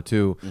comedy now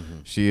too.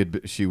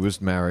 Mm-hmm. She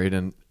was married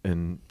and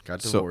got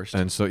divorced.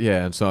 So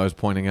I was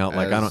pointing out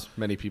like as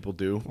many people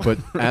do. But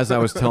as I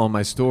was telling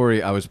my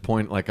story, I was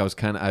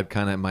I'd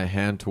kind of my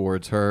hand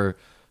towards her,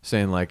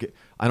 saying like,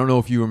 I don't know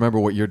if you remember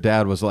what your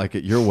dad was like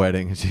at your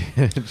wedding.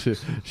 And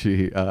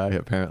she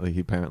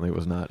apparently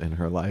was not in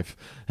her life,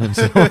 and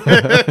so.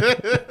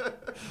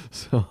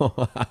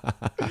 So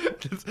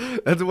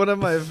that's one of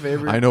my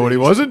favorite. I know what he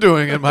wasn't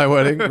doing at my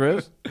wedding,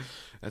 Chris.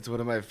 That's one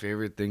of my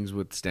favorite things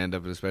with stand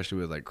up, especially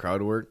with like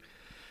crowd work,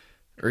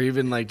 or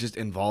even like just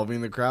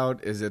involving the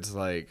crowd. Is it's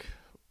like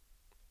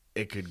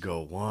it could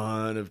go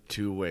one of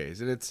two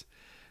ways, and it's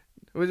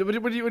what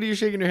are you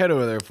shaking your head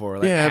over there for?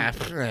 Like, yeah,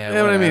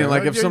 what I mean.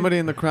 Like if somebody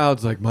in the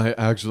crowd's like, my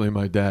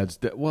dad's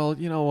dead. Well,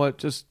 you know what?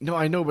 Just no,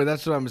 I know, but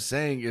that's what I'm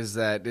saying is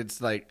that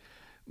it's like.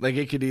 Like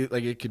it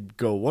could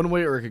go one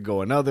way or it could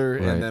go another,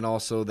 right. And then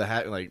also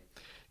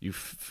you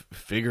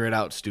figure it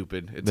out,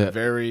 stupid. It's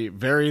very,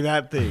 very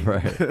that thing.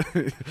 Right.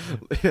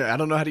 I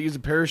don't know how to use a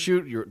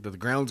parachute. The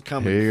ground's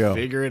coming. Here you go.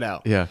 Figure it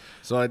out. Yeah.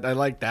 So I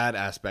like that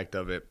aspect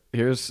of it.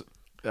 Here's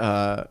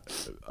an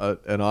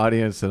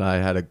audience and I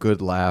had a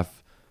good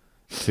laugh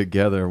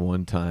together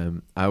one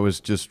time. I was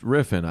just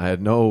riffing. I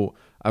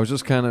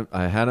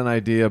had an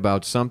idea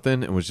about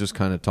something and was just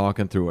kind of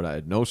talking through it. I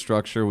had no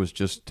structure, was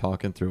just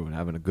talking through it,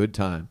 having a good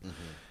time. Mm-hmm.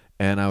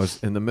 And I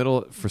was in the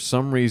middle, for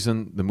some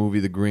reason, the movie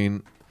The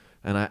Green,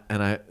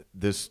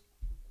 this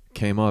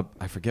came up.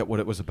 I forget what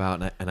it was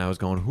about, and I was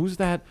going, who's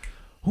that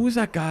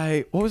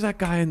guy? What was that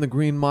guy in The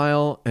Green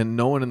Mile? And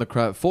no one in the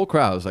crowd, full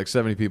crowd, it was like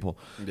 70 people.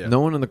 Yeah. No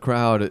one in the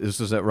crowd,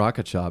 this was at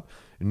Rocket Shop,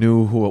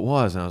 knew who it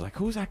was. And I was like,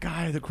 who's that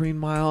guy, The Green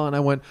Mile? And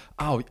I went,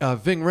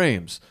 Ving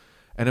Rhames.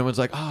 And everyone's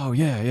like, oh,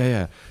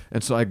 yeah.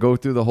 And so I go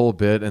through the whole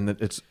bit, and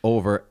it's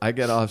over. I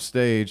get off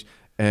stage,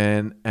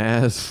 and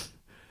as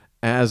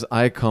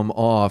I come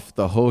off,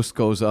 the host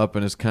goes up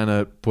and is kind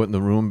of putting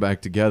the room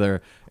back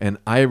together. And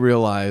I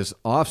realize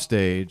off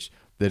stage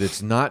that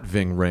it's not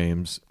Ving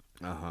Rhames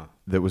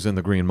that was in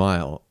The Green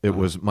Mile. It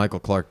was Michael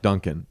Clark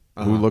Duncan,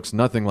 who looks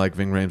nothing like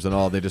Ving Rhames at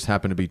all. They just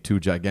happen to be two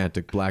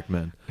gigantic black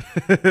men.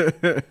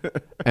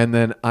 And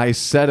then I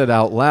said it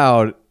out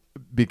loud,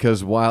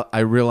 because while I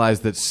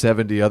realized that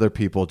 70 other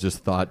people just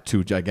thought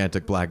two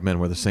gigantic black men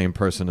were the same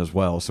person as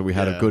well, so we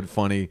had a good,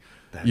 funny.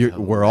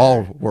 We're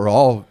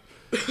all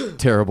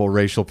terrible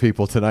racial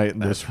people tonight in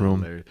this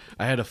room. Hilarious.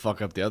 I had to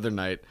fuck up the other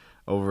night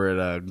over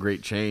at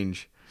Great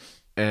Change,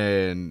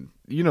 and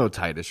you know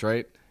Titus,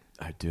 right?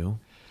 I do.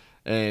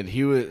 And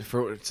he was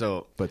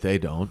but they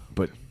don't.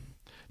 But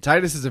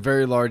Titus is a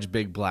very large,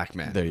 big black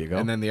man. There you go.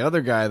 And then the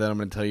other guy that I'm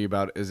going to tell you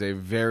about is a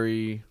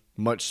very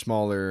much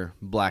smaller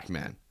black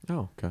man.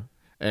 Oh, okay.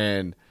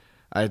 And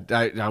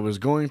I was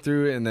going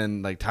through it, and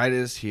then like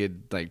Titus, he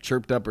had like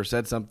chirped up or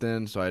said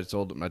something, so I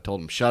told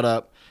him shut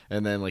up,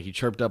 and then like he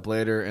chirped up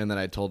later, and then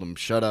I told him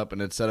shut up,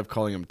 and instead of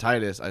calling him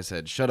Titus, I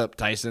said shut up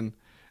Tyson,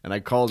 and I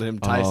called him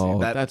Tyson. Oh,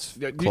 that's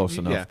close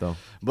enough though.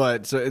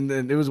 But so and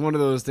then it was one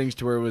of those things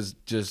to where it was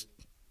just.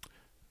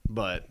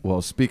 But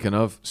well, speaking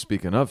of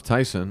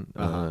Tyson,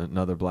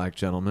 another black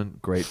gentleman,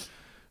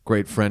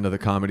 great friend of the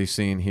comedy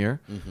scene here.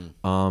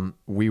 Mm-hmm.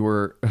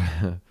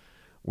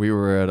 We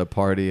were at a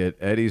party at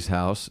Eddie's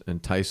house,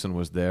 and Tyson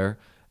was there,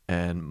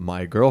 and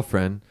my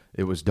girlfriend,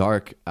 it was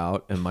dark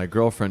out, and my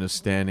girlfriend is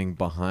standing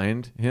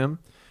behind him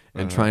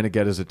and trying to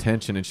get his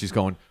attention, and she's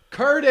going,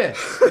 Curtis!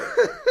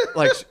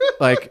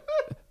 like,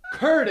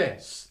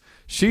 Curtis!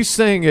 She's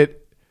saying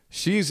it,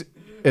 she's,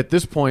 at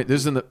this point,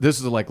 this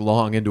is like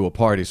long into a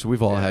party, so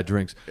we've all had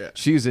drinks. Yeah.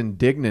 She's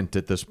indignant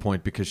at this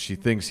point because she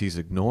thinks he's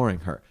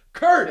ignoring her.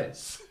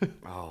 Curtis!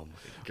 Oh my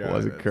God. It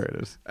wasn't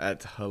Curtis.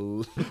 That's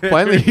hilarious.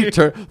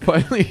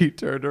 Finally he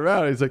turned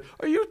around. He's like,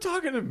 are you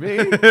talking to me?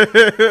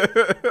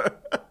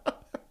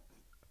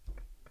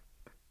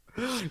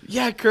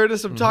 Yeah,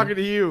 Curtis, I'm talking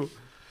to you.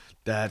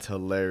 That's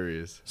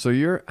hilarious. So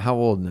you're how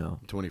old now?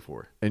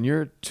 24. And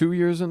you're 2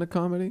 years into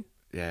comedy?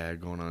 Yeah,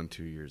 going on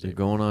 2 years. You're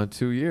going on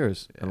 2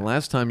 years. Yeah. And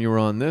last time you were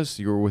on this,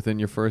 you were within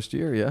your first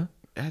year, yeah?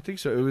 I think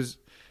so. It was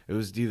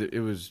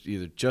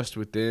either just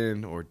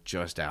within or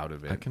just out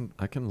of it.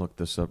 I can look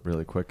this up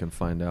really quick and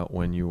find out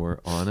when you were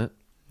on it.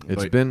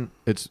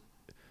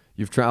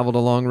 You've traveled a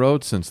long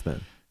road since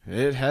then.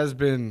 It's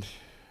been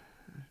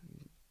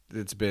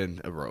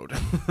a road.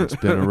 It's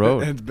been a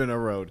road. It's been a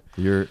road.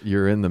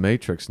 You're in the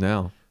Matrix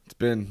now.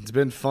 It's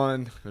been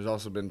fun. There's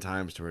also been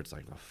times to where it's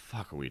like, what the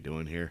fuck are we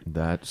doing here?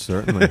 That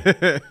certainly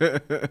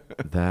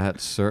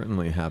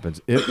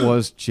happens. It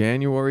was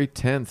January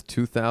 10th,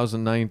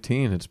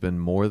 2019. It's been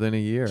more than a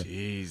year.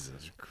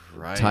 Jesus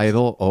Christ.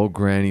 Title, Oh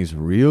Granny's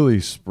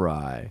Really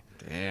Spry.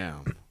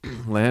 Damn.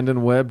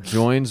 Landyn Webb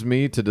joins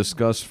me to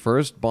discuss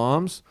first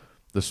bombs,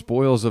 the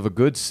spoils of a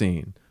good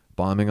scene,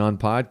 bombing on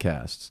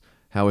podcasts,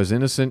 how his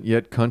innocent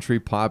yet country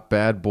pop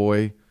bad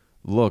boy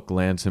look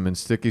lands him in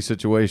sticky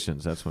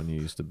situations. That's when you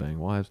used to bang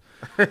wives.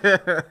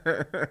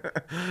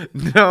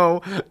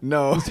 No.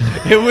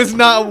 It was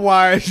not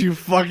wives, you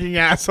fucking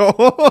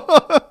asshole.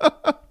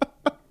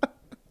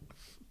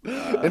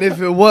 And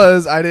if it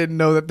was, I didn't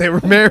know that they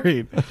were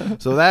married.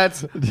 So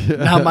that's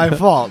not my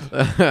fault.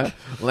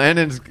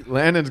 Landon's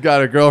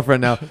got a girlfriend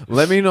now.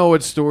 Let me know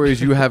what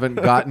stories you haven't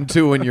gotten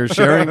to when you're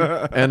sharing,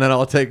 and then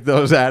I'll take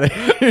those out of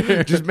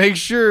here. Just make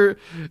sure,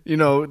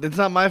 it's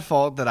not my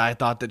fault that I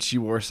thought that she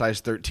wore size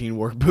 13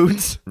 work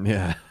boots.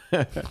 Yeah.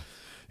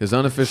 His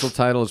unofficial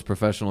title is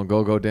professional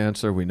go-go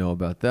dancer. We know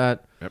about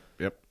that.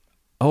 Yep.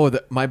 Oh,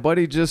 my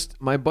buddy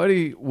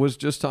was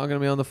just talking to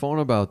me on the phone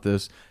about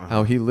this,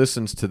 how he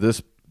listens to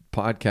this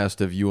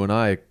podcast of you and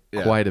I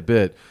quite a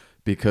bit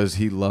because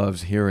he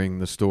loves hearing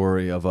the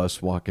story of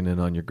us walking in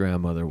on your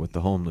grandmother with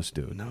the homeless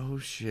dude. No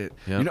shit.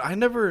 Yep. I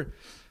never,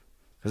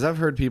 because I've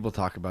heard people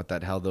talk about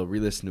that, how they'll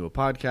re-listen to a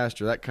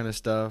podcast or that kind of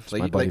stuff.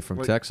 My buddy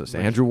from Texas,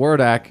 Andrew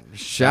Wardak.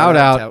 Shout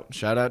out.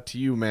 Shout out to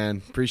you,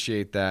 man.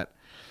 Appreciate that.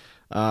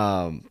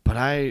 But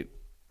I've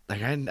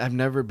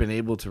never been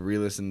able to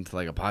re-listen to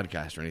like a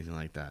podcast or anything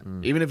like that,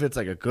 even if it's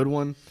like a good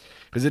one,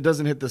 because it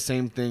doesn't hit the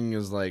same thing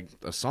as like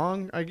a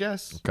song, I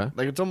guess. Okay.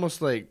 Like it's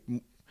almost like,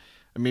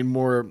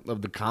 more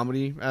of the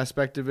comedy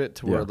aspect of it,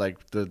 to where like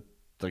the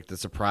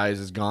surprise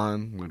is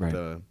gone, like right.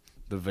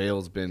 the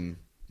veil's been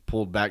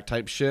pulled back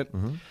type shit.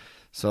 Mm-hmm.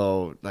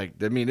 So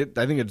like, I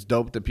think it's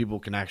dope that people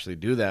can actually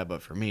do that,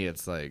 but for me,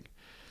 it's like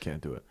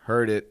can't do it.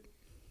 Heard it,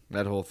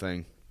 that whole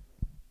thing,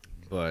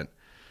 but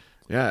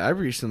yeah, I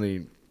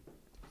recently.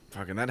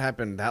 Fucking that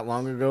happened that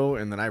long ago,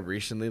 and then I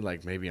recently,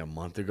 like maybe a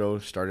month ago,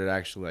 started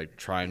actually like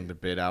trying the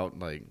bit out,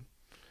 like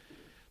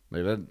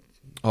that.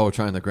 Oh,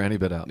 trying the granny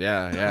bit out.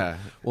 Yeah.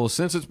 Well,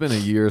 since it's been a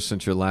year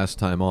since your last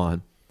time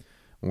on,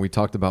 when we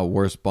talked about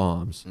worst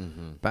bombs,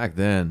 back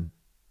then,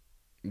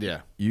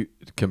 you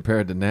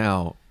compared to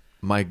now,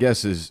 my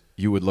guess is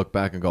you would look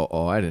back and go,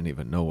 "Oh, I didn't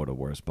even know what a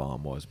worst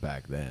bomb was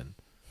back then."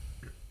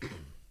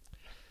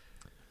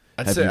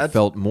 Have you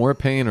felt more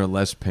pain or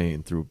less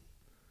pain through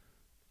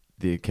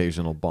the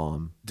occasional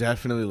bomb?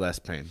 Definitely less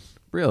pain.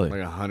 Really?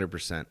 Like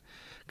 100%.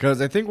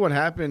 Because I think what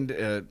happened,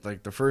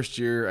 like the first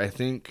year, I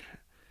think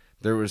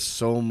there was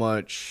so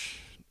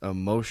much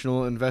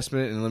emotional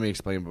investment, and let me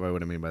explain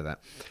what I mean by that.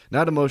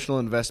 Not emotional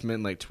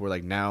investment, like to where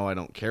like now I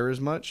don't care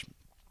as much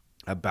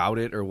about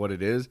it or what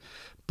it is,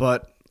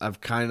 but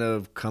I've kind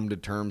of come to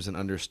terms and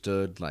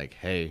understood, like,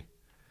 hey,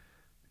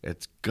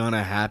 it's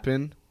gonna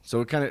happen.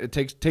 So it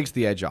takes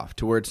the edge off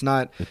to where it's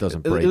not. It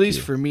doesn't break. At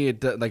least for me, it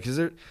does. Like,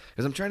 because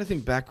I'm trying to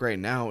think back right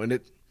now, and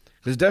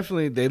there's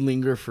definitely they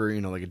linger for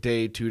like a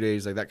day, 2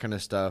 days, like that kind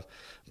of stuff.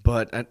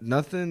 But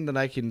nothing that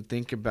I can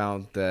think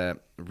about that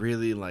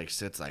really like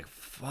sits like,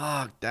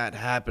 fuck, that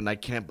happened. I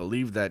can't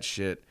believe that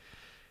shit.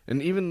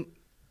 And even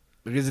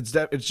because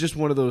it's just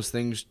one of those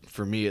things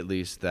for me, at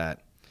least,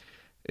 that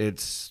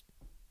it's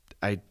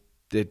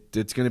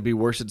going to be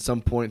worse at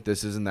some point.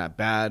 This isn't that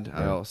bad.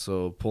 Yeah. I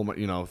also pull my,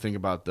 think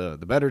about the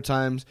better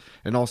times,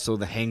 and also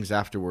the hangs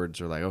afterwards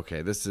are like,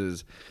 okay, this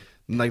is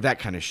like that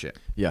kind of shit.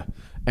 Yeah.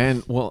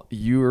 And well,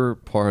 you're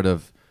part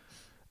of,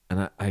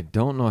 and I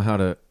don't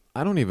know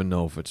I don't even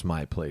know if it's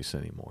my place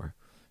anymore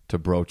to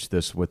broach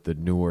this with the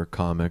newer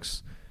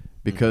comics,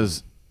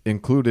 because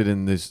included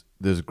in this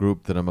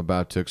group that I'm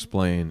about to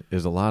explain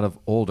is a lot of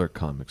older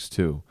comics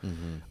too.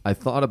 I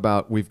thought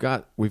about we've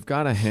got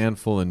a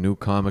handful of new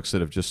comics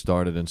that have just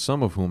started, and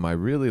some of whom I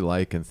really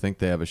like and think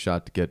they have a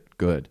shot to get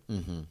good,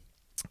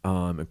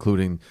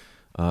 including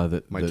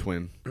My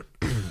twin.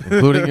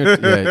 Including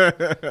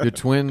your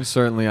twin,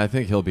 certainly. I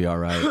think he'll be all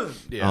right.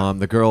 Yeah.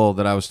 The girl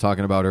that I was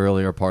talking about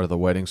earlier, part of the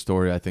wedding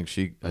story, I think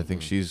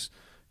she's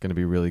going to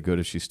be really good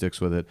if she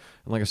sticks with it.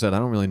 And like I said, I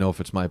don't really know if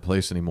it's my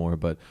place anymore,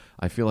 but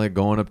I feel like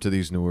going up to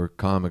these newer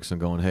comics and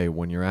going, hey,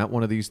 when you're at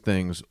one of these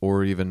things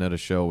or even at a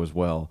show as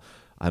well,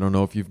 I don't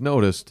know if you've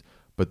noticed,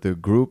 but the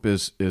group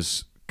is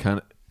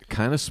kind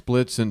of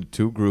splits into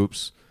two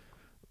groups.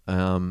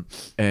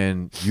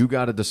 And you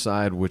got to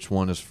decide which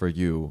one is for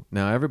you.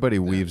 Now, everybody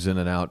weaves in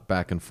and out,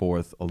 back and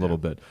forth a little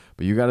bit,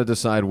 but you got to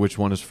decide which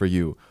one is for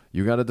you.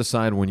 You got to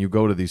decide when you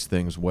go to these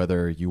things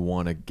whether you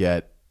want to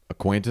get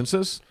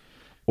acquaintances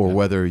or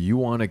whether you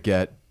want to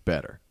get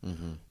better.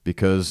 Mm-hmm.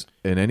 Because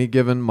in any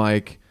given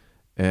mic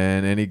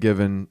and any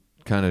given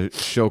kind of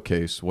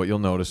showcase, what you'll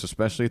notice,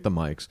 especially at the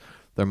mics,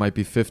 there might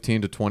be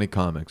 15 to 20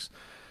 comics.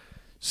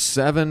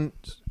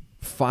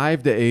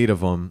 5 to 8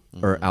 of them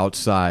are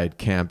outside,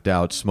 camped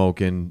out,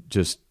 smoking,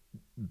 just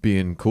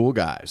being cool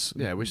guys.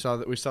 Yeah, we saw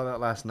that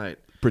last night.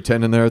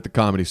 Pretending they're at the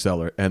Comedy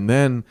Cellar. And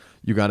then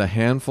you got a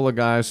handful of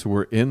guys who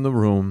are in the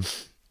room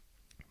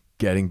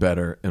getting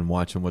better and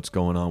watching what's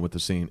going on with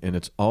the scene. And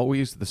it's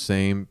always the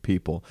same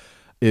people.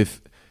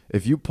 If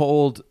you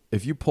polled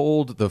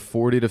the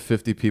 40 to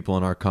 50 people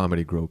in our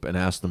comedy group and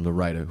asked them to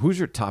write it, who's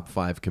your top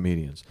 5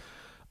 comedians?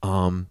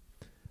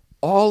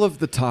 All of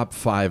the top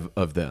 5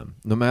 of them,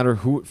 no matter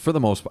who, for the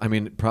most part, I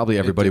mean, probably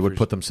everybody would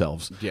put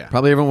themselves. Yeah.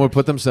 Probably everyone would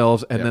put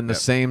themselves, and then the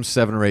same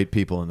 7 or 8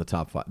 people in the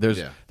top 5.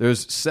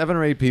 There's 7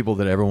 or 8 people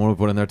that everyone would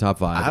put in their top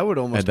 5. I would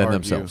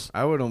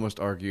almost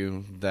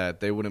argue that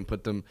they wouldn't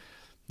put them.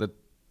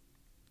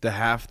 The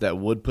half that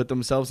would put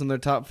themselves in their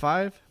top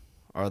 5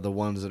 are the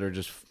ones that are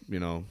just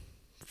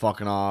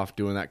fucking off,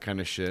 doing that kind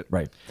of shit.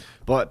 Right.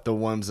 But the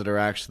ones that are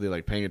actually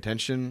like paying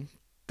attention,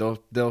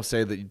 they'll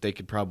say that they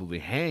could probably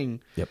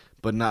hang. Yep.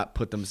 But not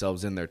put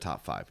themselves in their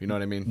top 5. You know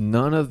what I mean?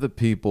 None of the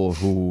people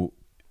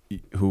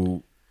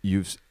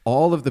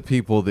all of the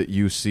people that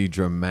you see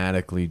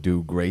dramatically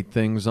do great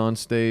things on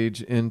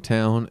stage in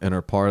town and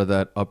are part of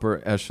that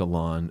upper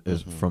echelon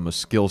is from a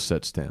skill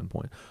set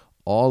standpoint.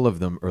 All of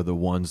them are the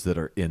ones that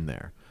are in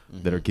there,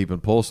 that are keeping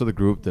pulse of the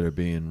group, that are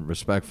being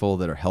respectful,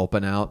 that are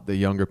helping out the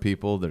younger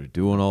people, that are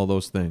doing all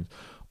those things.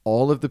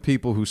 All of the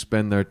people who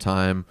spend their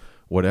time,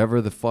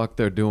 whatever the fuck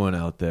they're doing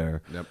out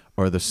there,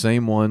 are the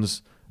same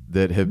ones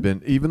that have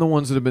been, even the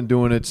ones that have been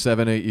doing it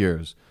 7-8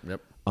 years.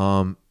 Yep.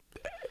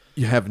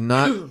 You have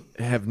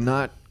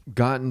not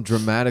gotten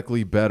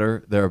dramatically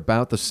better. They're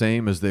about the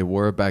same as they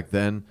were back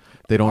then.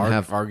 They don't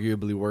have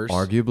arguably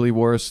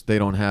worse. They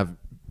don't have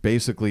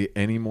basically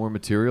any more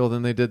material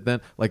than they did then.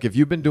 Like if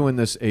you've been doing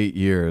this 8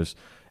 years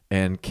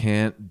and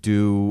can't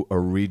do a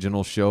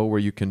regional show where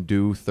you can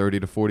do 30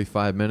 to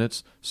 45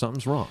 minutes,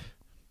 something's wrong.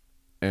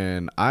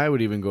 And I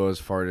would even go as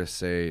far to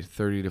say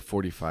 30 to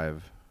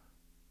 45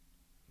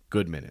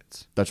 good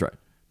minutes. That's right.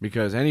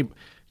 Because I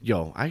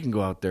can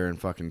go out there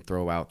and fucking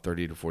throw out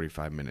 30 to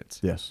 45 minutes.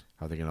 Yes.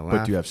 Are they going to laugh?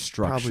 But do you have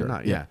structure? Probably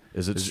not. Yeah.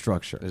 Is it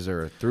structure? Is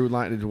there a through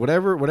line?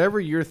 Whatever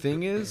your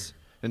thing is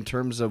in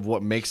terms of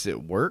what makes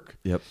it work.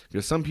 Yep.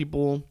 Because some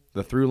people,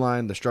 the through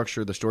line, the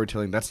structure, the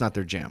storytelling, that's not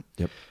their jam.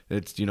 Yep.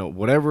 It's,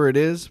 whatever it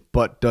is,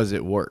 but does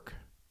it work?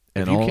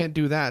 And if you can't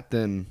do that,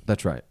 then...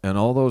 That's right. And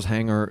all those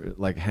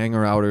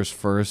hanger-outers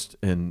first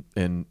and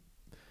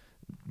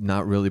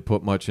not really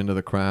put much into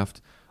the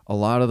craft... A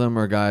lot of them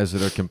are guys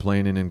that are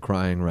complaining and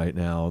crying right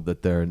now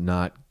that they're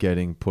not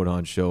getting put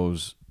on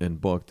shows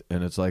and booked.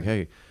 And it's like,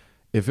 hey,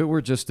 if it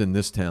were just in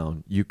this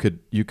town, you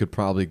could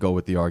probably go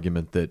with the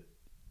argument that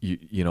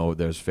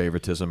there's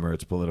favoritism or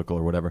it's political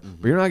or whatever. Mm-hmm.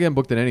 But you're not getting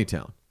booked in any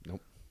town.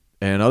 Nope.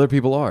 And other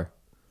people are.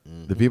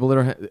 Mm-hmm. The people that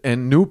are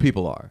and new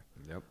people are.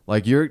 Yep.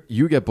 Like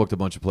you get booked a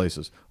bunch of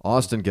places.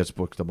 Austin gets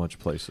booked a bunch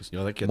of places.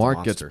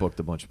 Mark gets booked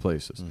a bunch of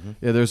places. Mm-hmm.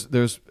 Yeah,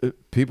 there's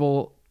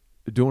people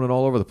doing it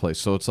all over the place.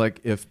 So it's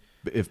like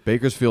if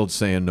Bakersfield's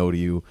saying no to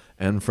you,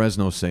 and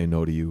Fresno's saying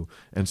no to you,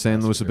 and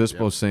San Luis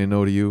Obispo's saying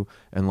no to you,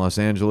 and Los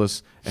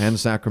Angeles, and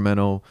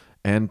Sacramento,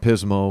 and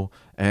Pismo,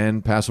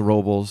 and Paso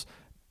Robles,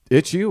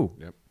 it's you.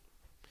 Yep.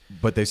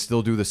 But they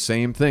still do the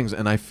same things,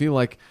 and I feel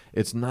like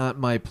it's not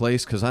my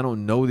place because I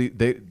don't know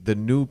the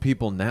new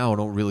people now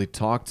don't really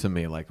talk to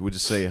me. Like we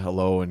just say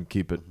hello and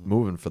keep it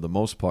moving for the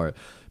most part.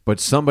 But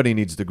somebody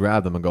needs to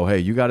grab them and go, hey,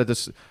 you got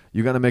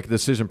to make a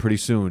decision pretty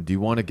soon. Do you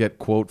want to get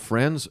quote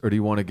friends or do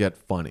you want to get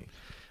funny?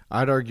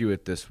 I'd argue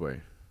it this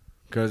way,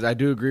 because I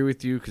do agree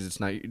with you, because it's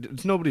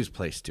nobody's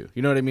place to.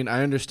 You know what I mean?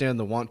 I understand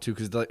the want to,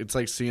 because it's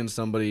like seeing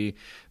somebody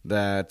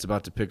that's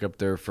about to pick up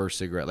their first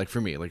cigarette. Like for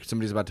me, like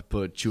somebody's about to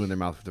put chew in their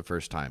mouth for the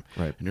first time,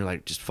 right? And you're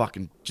like, just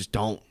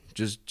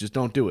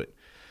don't do it.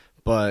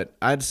 But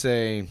I'd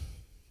say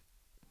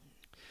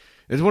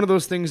it's one of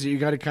those things that you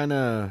got to kind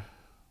of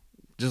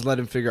just let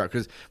them figure out,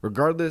 because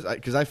regardless,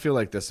 because I feel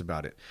like this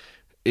about it.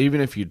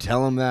 Even if you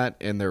tell them that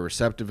and they're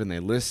receptive and they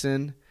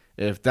listen.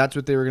 If that's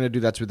what they were going to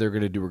do, that's what they're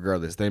going to do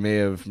regardless. They may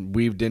have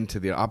weaved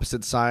into the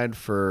opposite side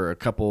for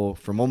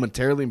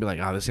momentarily and be like,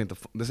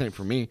 this ain't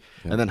for me,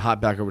 and then hop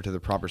back over to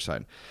the proper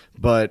side.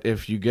 But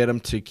if you get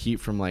them to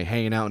keep from like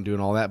hanging out and doing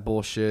all that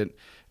bullshit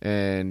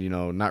and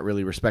not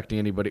really respecting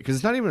anybody, because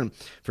it's not even,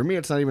 for me,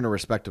 it's not even a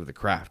respect of the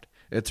craft.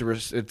 It's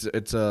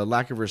a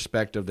lack of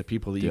respect of the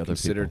people that you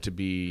consider to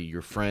be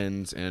your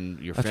friends and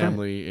your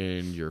family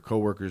and your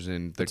coworkers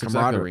and the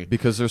camaraderie. Exactly.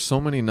 Because there's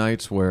so many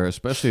nights where,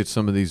 especially at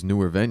some of these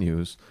newer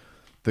venues,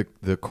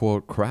 the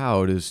quote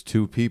crowd is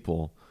 2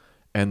 people,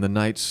 and the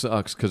night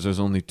sucks because there's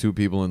only 2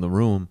 people in the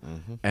room,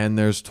 and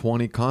there's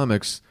 20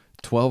 comics.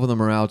 12 of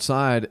them are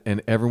outside,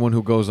 and everyone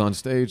who goes on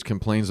stage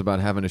complains about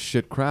having a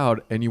shit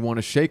crowd, and you want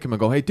to shake them and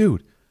go, hey,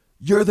 dude,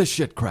 you're the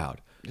shit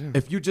crowd. Yeah.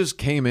 If you just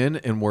came in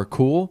and were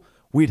cool,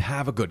 we'd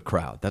have a good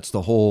crowd. That's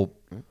the whole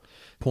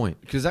point.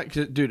 Because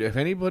dude, if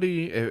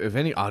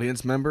any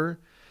audience member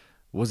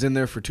was in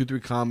there for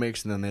 2-3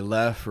 comics and then they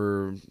left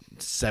for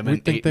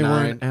 7, 8,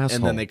 9, and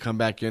then they come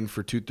back in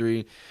for 2,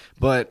 3,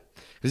 but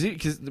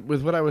because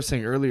with what I was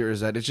saying earlier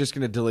is that it's just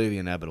going to delay the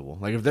inevitable.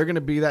 Like if they're going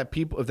to be that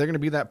person, they're going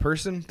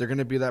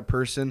to be that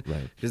person.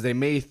 Right. Because they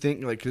may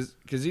think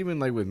because even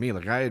like with me,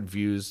 like I had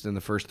views in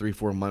the first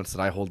 3-4 months that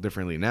I hold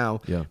differently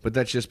now. Yeah. But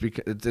that's just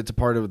because it's a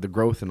part of the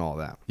growth and all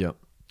that. Yep.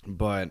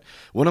 But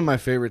one of my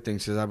favorite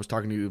things, because I was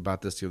talking to you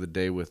about this the other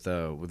day with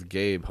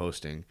Gabe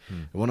hosting,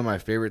 and one of my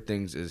favorite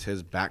things is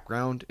his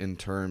background in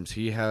terms,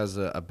 he has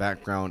a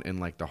background in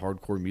like the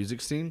hardcore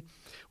music scene,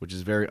 which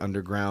is very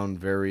underground,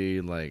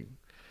 very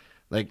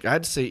like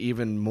I'd say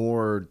even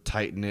more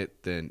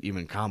tight-knit than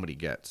even comedy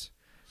gets,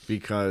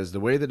 because the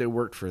way that it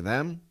worked for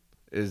them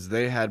is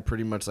they had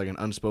pretty much like an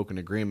unspoken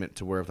agreement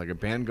to where if like a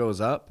band goes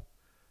up,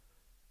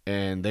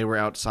 and they were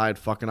outside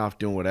fucking off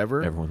doing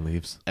whatever, everyone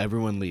leaves.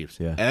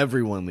 Yeah,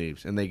 everyone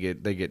leaves, and they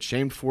get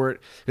shamed for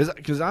it.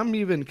 Because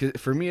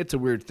for me it's a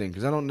weird thing,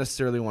 because I don't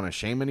necessarily want to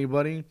shame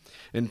anybody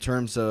in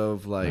terms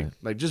of like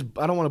just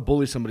I don't want to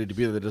bully somebody to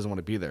be there that doesn't want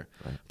to be there.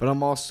 Right. But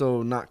I'm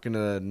also not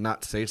gonna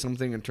not say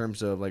something in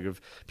terms of like if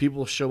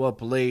people show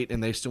up late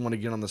and they still want to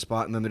get on the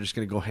spot and then they're just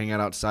gonna go hang out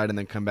outside and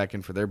then come back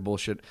in for their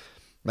bullshit.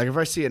 Like if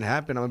I see it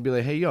happen, I'm gonna be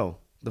like, hey yo,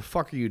 the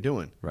fuck are you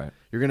doing? Right.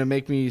 You're gonna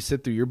make me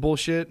sit through your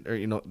bullshit,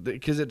 or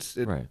because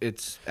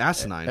it's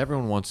asinine.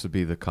 Everyone wants to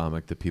be the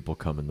comic that people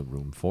come in the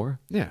room for.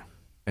 Yeah.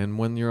 And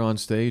when you're on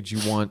stage, you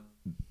want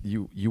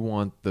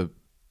the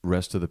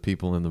rest of the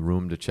people in the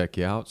room to check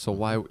you out. So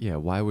why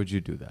would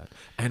you do that?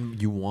 And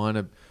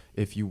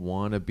if you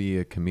want to be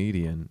a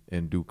comedian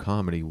and do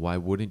comedy, why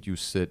wouldn't you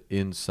sit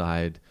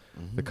inside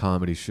the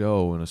comedy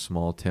show in a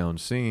small town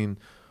scene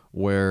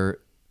where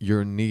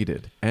you're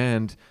needed?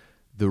 And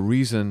the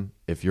reason,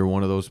 if you're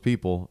one of those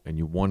people and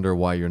you wonder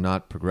why you're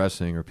not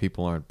progressing or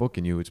people aren't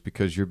booking you, it's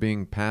because you're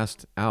being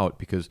passed out,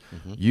 because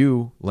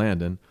you,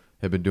 Landyn,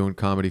 have been doing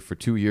comedy for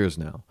 2 years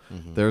now.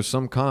 There are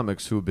some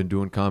comics who have been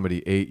doing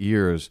comedy 8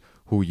 years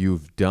who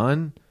you've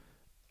done.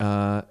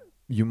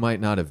 You might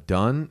not have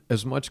done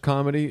as much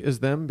comedy as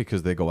them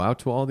because they go out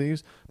to all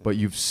these, but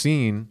you've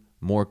seen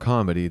more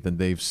comedy than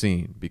they've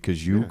seen,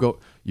 because you go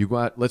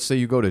out, let's say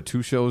you go to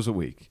 2 shows a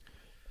week.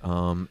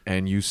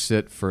 And you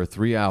sit for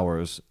 3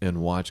 hours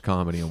and watch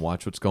comedy and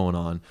watch what's going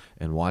on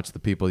and watch the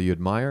people you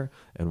admire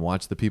and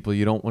watch the people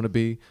you don't want to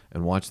be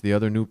and watch the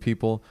other new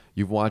people.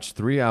 You've watched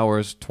 3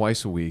 hours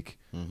twice a week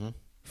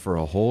for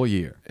a whole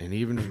year. And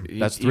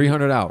that's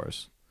 300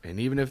 hours. And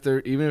even if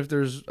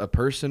there's a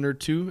person or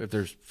two, if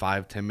there's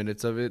 5-10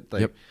 minutes of it,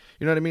 like,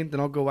 you know what I mean? Then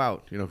I'll go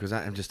out, because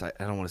I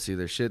don't want to see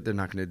their shit. They're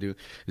not going to do.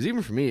 Because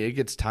even for me, it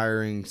gets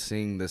tiring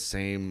seeing the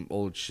same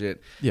old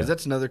shit. Because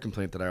that's another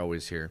complaint that I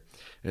always hear,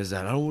 is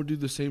that I don't want to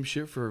do the same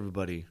shit for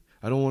everybody.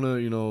 I don't want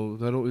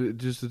to,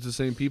 it's the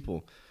same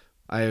people.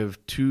 I have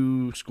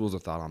 2 schools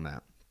of thought on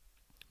that.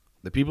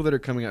 The people that are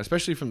coming out,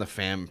 especially from the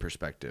fam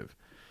perspective,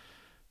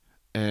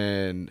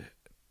 and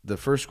the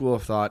first school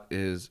of thought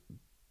is,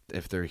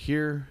 if they're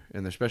here,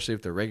 and especially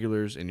if they're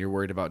regulars and you're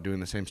worried about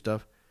doing the same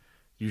stuff,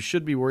 you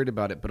should be worried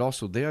about it. But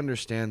also they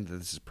understand that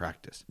this is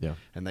practice,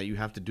 and that you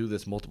have to do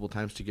this multiple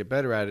times to get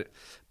better at it.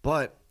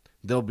 But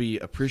they'll be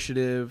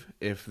appreciative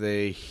if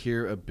they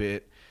hear a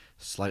bit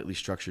slightly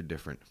structured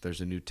different. If there's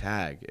a new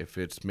tag, if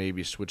it's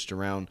maybe switched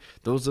around,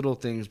 those little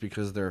things,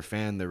 because they're a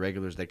fan, they're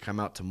regulars, they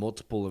come out to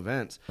multiple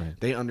events,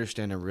 they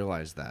understand and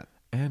realize that.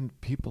 And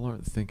people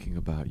aren't thinking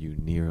about you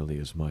nearly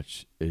as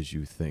much as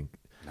you think.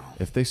 No.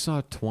 If they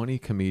saw 20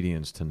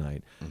 comedians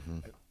tonight,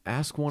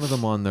 ask one of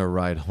them on their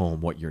ride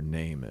home what your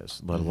name is,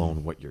 let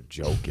alone what your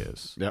joke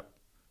is. Yep.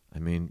 I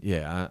mean,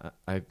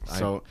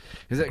 so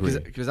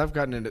because I've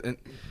gotten into,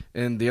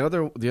 and the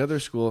other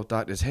school of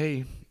thought is,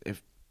 hey,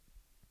 if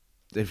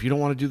you don't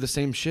want to do the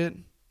same shit,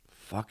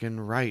 fucking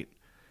write,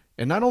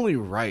 and not only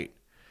write,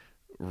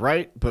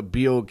 but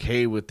be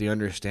okay with the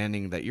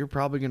understanding that you're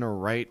probably gonna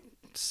write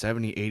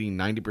 70, 80,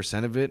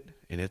 90% of it,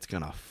 and it's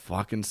gonna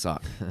fucking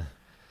suck.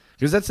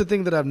 Because that's the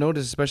thing that I've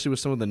noticed, especially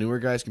with some of the newer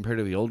guys compared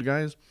to the old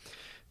guys,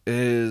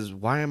 is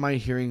why am I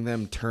hearing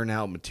them turn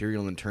out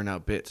material and turn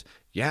out bits?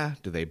 Yeah,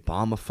 do they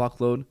bomb a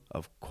fuckload?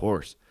 Of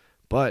course.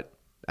 But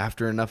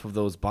after enough of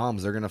those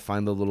bombs, they're going to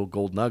find the little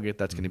gold nugget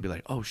that's going to be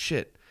like, oh,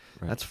 shit.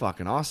 Right. That's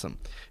fucking awesome.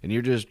 And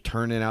you're just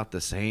turning out the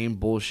same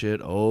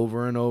bullshit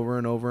over and over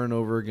and over and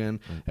over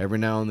again. Right. Every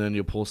now and then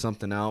you'll pull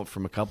something out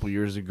from a couple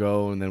years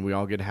ago, and then we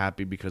all get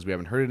happy because we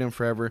haven't heard it in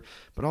forever.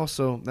 But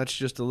also, that's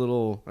just a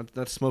little,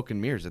 that's smoke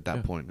and mirrors at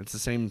that point. It's the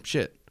same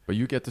shit. But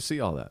you get to see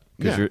all that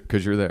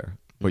because you're there.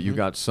 But you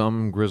got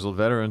some grizzled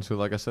veterans who,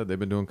 like I said, they've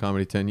been doing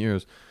comedy 10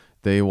 years.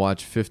 They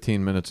watch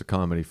 15 minutes of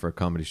comedy for a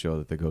comedy show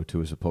that they go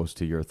to as opposed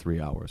to your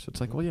 3 hours. It's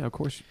like, well, yeah, of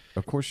course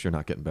you're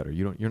not getting better.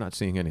 You're not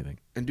seeing anything.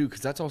 And dude,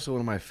 because that's also one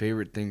of my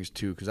favorite things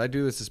too. Because I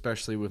do this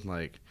especially with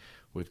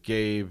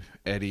Gabe,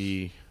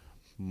 Eddie,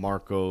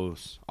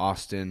 Marcos,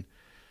 Austin.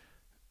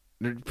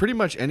 Pretty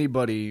much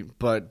anybody,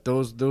 but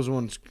those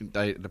ones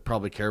I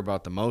probably care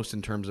about the most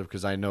in terms of,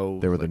 because I know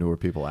they were the newer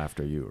people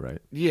after you, right?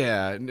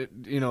 Yeah,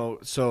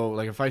 so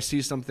like if I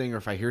see something or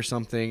if I hear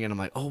something and I'm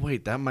like, oh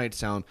wait, that might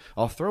sound,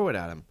 I'll throw it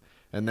at them.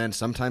 And then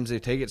sometimes they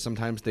take it,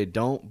 sometimes they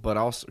don't. But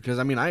also, because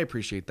I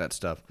appreciate that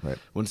stuff. Right.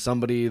 When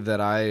somebody that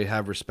I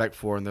have respect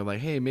for and they're like,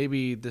 hey,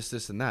 maybe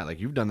this, and that. Like,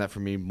 you've done that for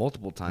me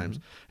multiple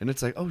times. And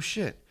it's like, oh,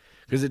 shit.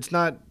 Because it's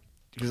not,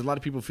 because a lot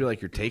of people feel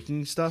like you're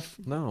taking stuff.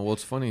 No, well,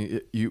 it's funny.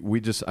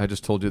 I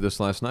just told you this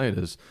last night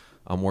is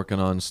I'm working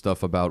on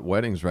stuff about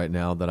weddings right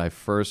now that I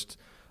first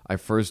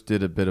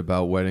did a bit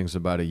about weddings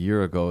about a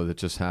year ago that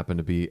just happened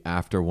to be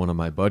after one of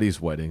my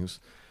buddies' weddings.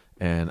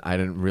 And I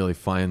didn't really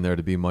find there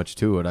to be much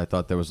to it. I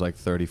thought there was like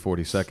 30,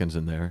 40 seconds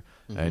in there.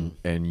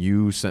 And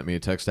you sent me a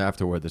text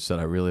afterward that said,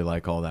 I really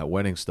like all that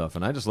wedding stuff.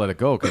 And I just let it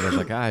go because I was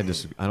like, I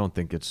don't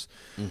think it's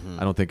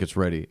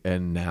ready.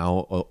 And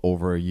now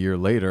over a year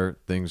later,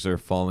 things are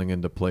falling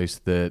into place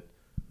that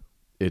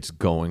it's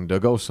going to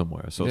go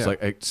somewhere. So it's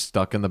like it's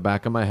stuck in the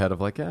back of my head of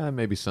like,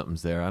 maybe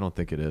something's there. I don't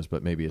think it is,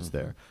 but maybe it's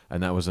there.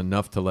 And that was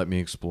enough to let me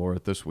explore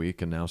it this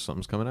week. And now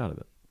something's coming out of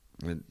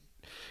it.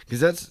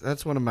 Because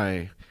that's one of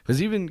my,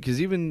 because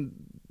even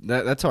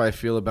that's how I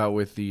feel about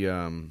with the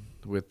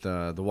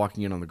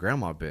walking in on the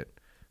grandma bit,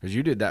 because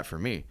you did that for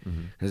me.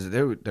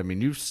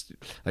 Because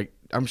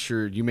I'm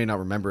sure you may not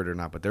remember it or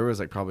not, but there was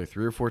like probably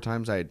 3 or 4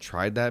 times I had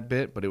tried that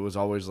bit, but it was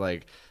always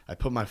like I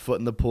put my foot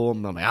in the pool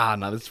and I'm like,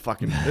 no, this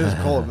is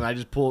cold, and I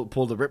just pulled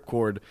the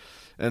ripcord,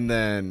 and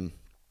then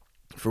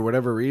for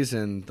whatever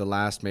reason, the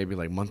last maybe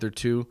like month or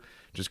two,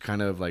 just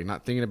kind of like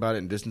not thinking about it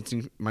and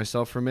distancing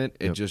myself from it,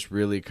 it just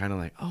really kind of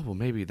like, oh, well,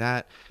 maybe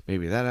that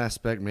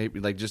aspect, maybe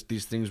like just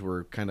these things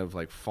were kind of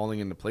like falling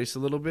into place a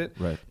little bit,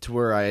 right? To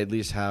where I at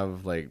least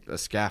have like a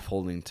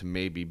scaffolding to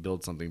maybe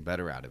build something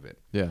better out of it.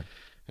 Yeah.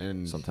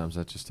 And sometimes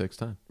that just takes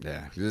time.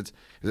 Yeah.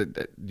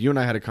 You and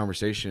I had a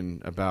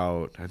conversation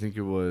about, I think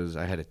it was,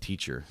 I had a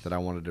teacher that I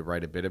wanted to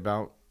write a bit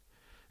about.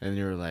 And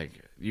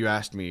you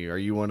asked me, are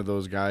you one of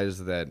those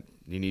guys that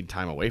you need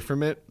time away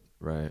from it?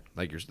 Right.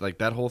 Like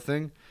that whole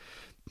thing.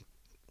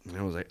 And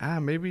I was like,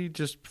 maybe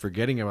just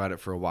forgetting about it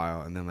for a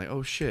while, and then like,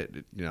 oh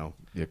shit,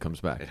 it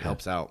comes back. It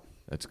helps out.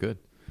 That's good.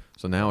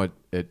 So now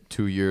at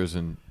 2 years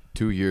in,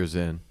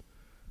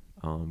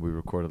 we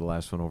recorded the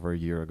last one over a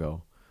year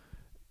ago.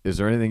 Is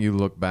there anything you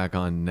look back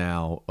on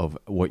now of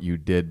what you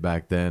did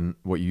back then,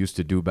 what you used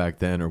to do back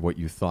then, or what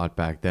you thought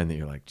back then that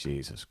you're like,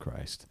 Jesus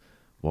Christ,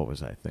 what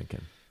was I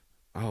thinking?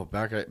 Oh,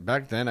 back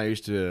then I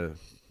used to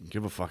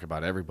give a fuck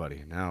about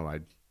everybody. Now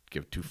I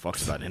give 2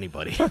 fucks about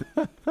anybody.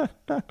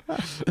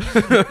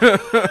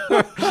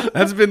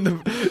 That's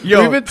been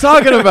we've been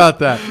talking about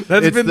that.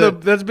 That's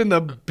been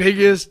the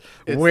biggest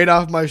weight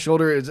off my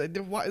shoulder. Is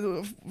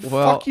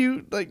fuck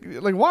you, like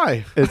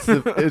why? It's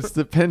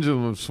the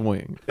pendulum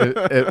swing.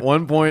 At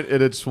one point,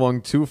 it had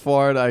swung too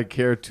far, and I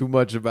care too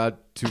much about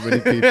too many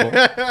people.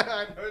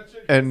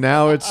 And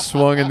now it's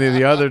swung in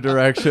the other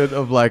direction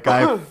of like,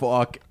 I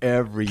fuck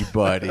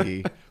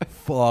everybody.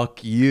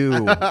 Fuck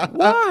you.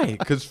 Why?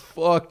 Because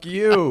fuck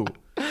you.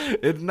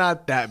 It's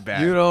not that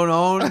bad. You don't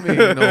own me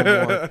no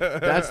more.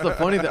 That's the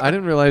funny thing. I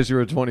didn't realize you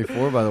were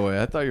 24, by the way.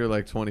 I thought you were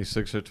like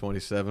 26 or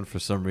 27 for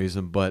some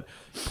reason. But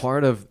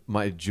part of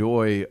my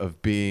joy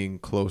of being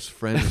close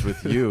friends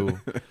with you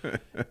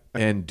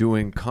and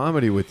doing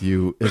comedy with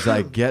you is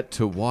I get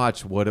to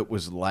watch what it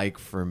was like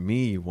for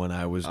me when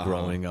I was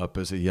growing up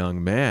as a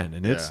young man.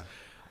 And it's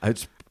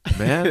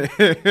man,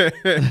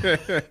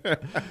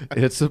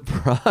 it's a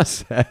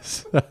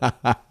process.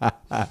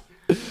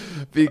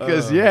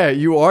 Because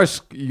you are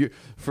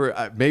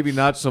for maybe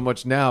not so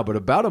much now, but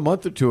about a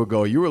month or two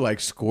ago, you were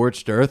like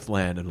scorched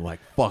earthland and like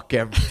fuck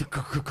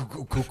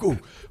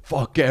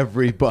fuck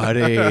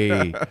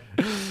everybody.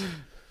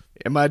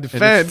 In my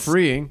defense, it's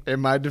freeing. In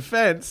my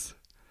defense,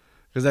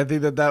 because I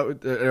think that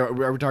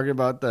are we talking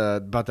about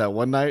that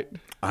one night?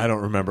 I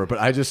don't remember, but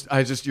I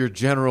just your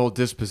general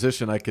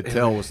disposition I could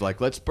tell was like,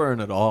 let's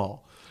burn it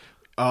all.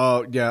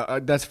 Oh yeah,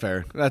 that's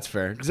fair. That's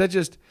fair.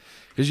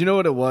 Because you know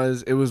what it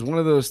was? It was one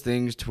of those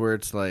things to where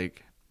it's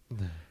like,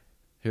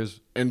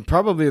 and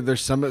probably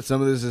there's some of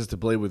this is to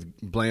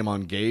blame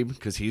on Gabe,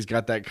 because he's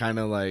got that kind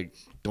of like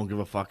don't give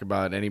a fuck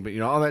about anybody,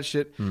 all that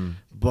shit.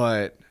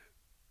 But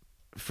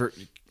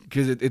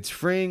because it's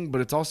freeing,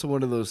 but it's also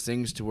one of those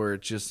things to where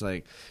it's just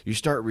like you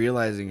start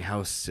realizing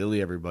how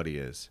silly everybody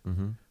is.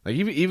 Mm-hmm. Like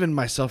even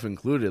myself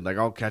included. Like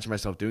I'll catch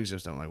myself doing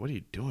stuff. I'm like, "What are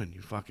you doing?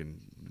 You fucking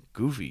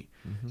goofy,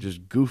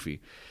 just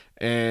goofy."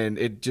 And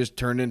it just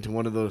turned into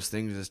one of those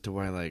things as to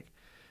where like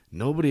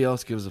nobody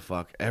else gives a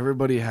fuck.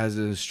 Everybody has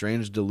a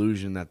strange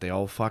delusion that they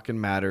all fucking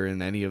matter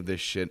in any of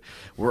this shit.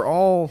 We're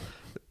all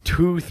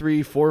 2,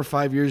 3, 4,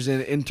 5 years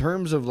in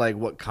terms of like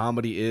what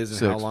comedy is and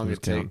 6, how long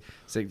it takes.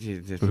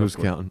 Who's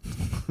counting?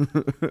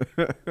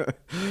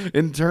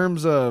 in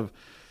terms of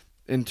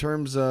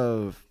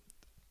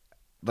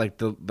like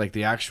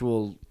the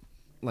actual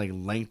like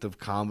length of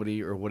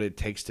comedy or what it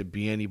takes to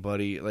be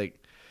anybody,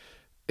 like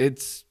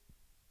it's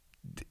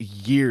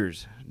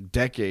years,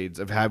 decades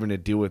of having to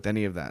deal with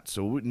any of that.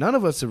 So none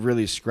of us have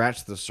really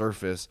scratched the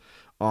surface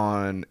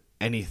on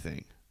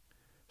anything.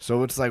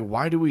 So it's like,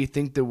 why do we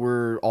think that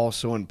we're all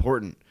so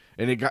important?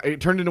 And it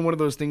turned into one of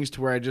those things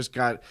to where it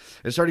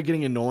started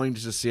getting annoying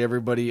just to see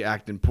everybody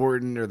act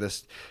important or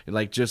this,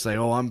 like, just like,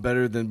 oh, I'm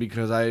better than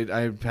because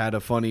I had a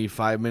funny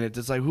 5 minutes.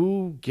 It's like,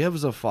 who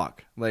gives a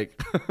fuck? Like,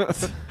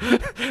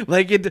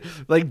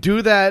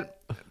 do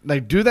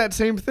that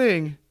same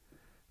thing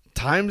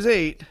times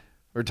 8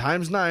 or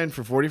times 9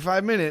 for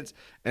 45 minutes,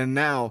 and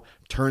now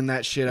turn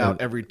that shit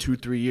out every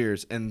 2-3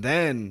 years, and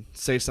then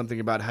say something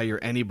about how you're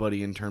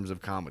anybody in terms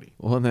of comedy.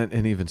 Well,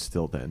 and even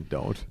still, then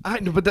don't. I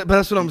know, but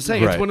that's what I'm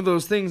saying. Right. It's one of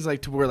those things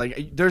like to where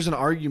like there's an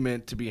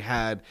argument to be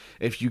had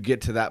if you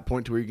get to that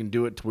point to where you can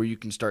do it, to where you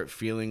can start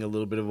feeling a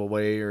little bit of a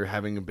way or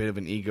having a bit of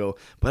an ego.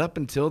 But up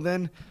until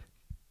then,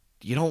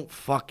 you don't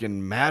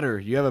fucking matter.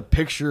 You have a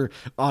picture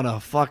on a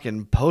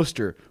fucking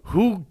poster.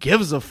 Who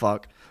gives a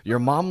fuck? Your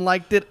mom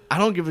liked it. I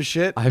don't give a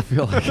shit. I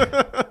feel like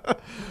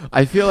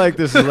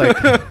this is like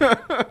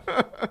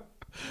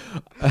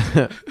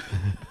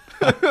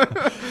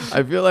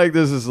I feel like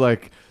this is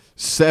like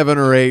 7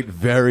 or 8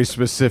 very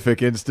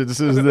specific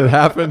instances that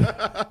happened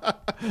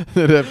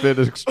that have been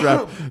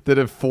that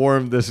have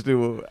formed this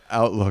new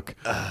outlook.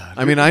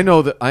 I mean, I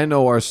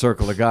know our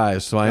circle of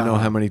guys, so I know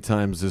how many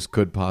times this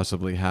could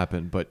possibly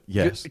happen. But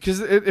yes,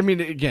 because I mean,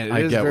 again,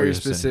 it is very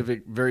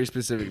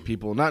specific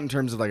people. Not in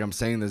terms of like I'm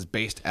saying this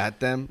based at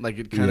them, like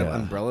it kind of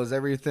umbrellas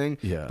everything.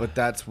 Yeah, but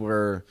that's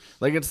where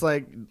like it's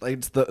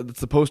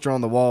the poster on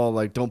the wall,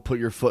 like don't put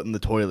your foot in the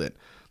toilet,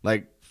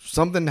 like.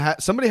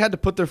 Somebody had to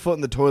put their foot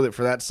in the toilet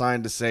for that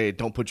sign to say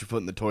 "Don't put your foot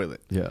in the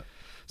toilet." Yeah.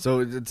 So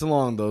it's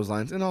along those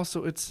lines, and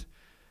also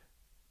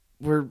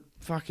we're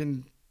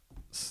fucking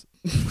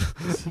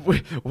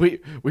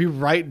we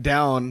write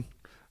down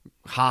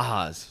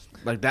ha-has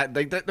like that.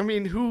 I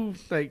mean, who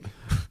like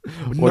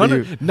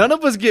none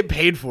of us get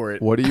paid for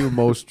it. What do you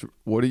most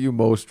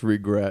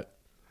regret?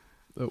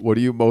 What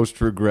do you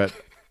most regret?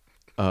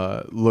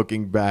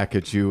 Looking back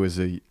at you as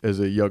a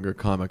younger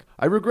comic,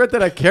 I regret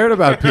that I cared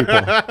about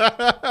people.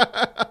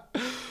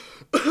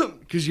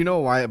 Because you know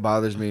why it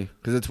bothers me?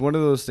 Because it's one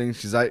of those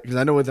things. Because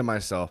I know within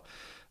myself,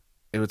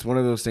 if it's one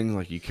of those things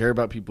like you care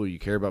about people,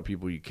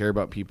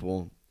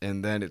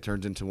 and then it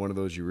turns into one of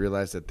those you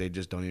realize that they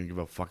just don't even give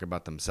a fuck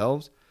about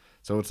themselves.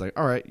 So it's like,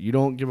 all right, you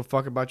don't give a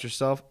fuck about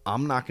yourself.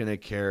 I'm not going to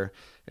care.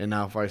 And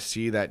now if I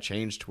see that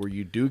change to where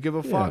you do give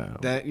a fuck,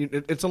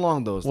 it's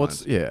along those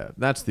lines. Yeah,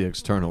 that's the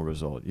external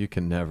result. You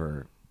can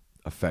never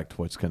affect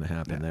what's going to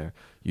happen there.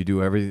 You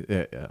do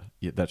everything.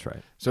 Yeah, that's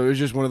right. So it was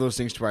just one of those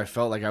things to where I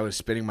felt like I was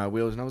spinning my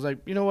wheels. And I was like,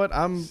 you know what?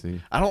 I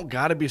don't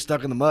got to be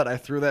stuck in the mud. I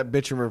threw that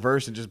bitch in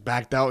reverse and just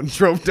backed out and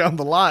drove down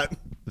the lot.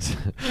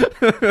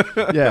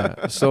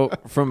 Yeah. So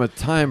from a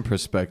time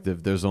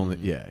perspective, there's only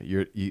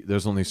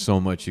there's only so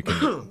much you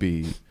can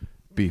be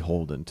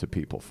beholden to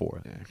people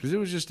for. Yeah, because it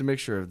was just a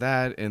mixture of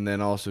that, and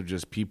then also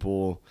just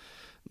people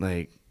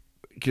like,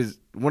 because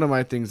one of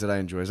my things that I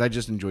enjoy is I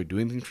just enjoy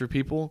doing things for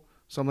people.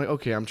 So I'm like,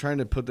 okay, I'm trying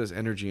to put this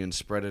energy and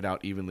spread it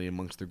out evenly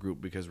amongst the group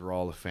because we're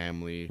all a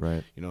family,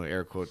 right? You know,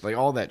 air quotes, like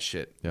all that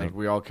shit. Yep. Like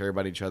we all care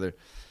about each other.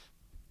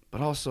 But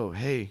also,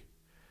 hey,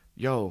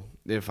 yo,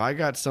 if I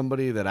got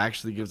somebody that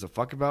actually gives a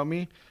fuck about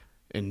me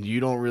and you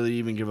don't really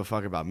even give a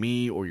fuck about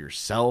me or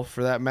yourself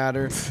for that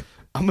matter,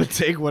 I'm going to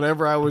take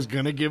whatever I was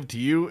going to give to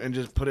you and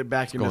just put it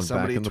back into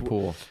somebody back in the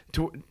pool.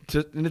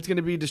 And it's going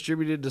to be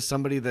distributed to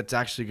somebody that's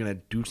actually going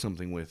to do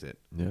something with it.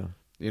 Yeah.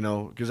 You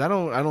know, because I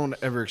don't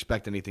ever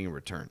expect anything in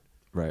return.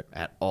 Right.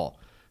 At all.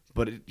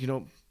 But,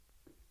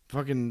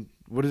 fucking,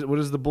 what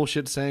is the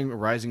bullshit saying? A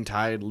rising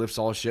tide lifts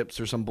all ships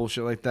or some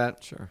bullshit like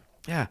that? Sure.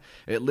 Yeah.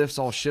 It lifts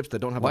all ships that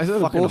don't have Why a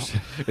is fucking...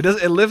 bullshit?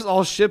 It lifts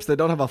all ships that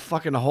don't have a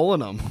fucking hole in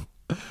them.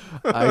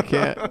 I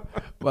can't...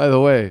 By the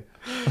way...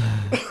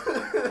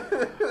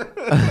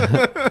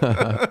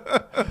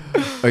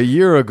 A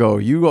year ago,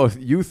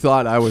 you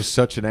thought I was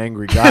such an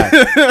angry guy.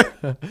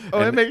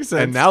 It makes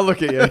sense. And now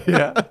look at you.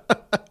 Yeah.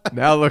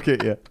 Now look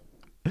at you.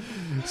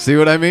 See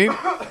what I mean?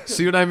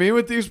 See what I mean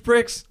with these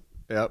pricks?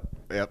 Yep,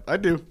 I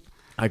do.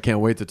 I can't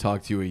wait to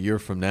talk to you a year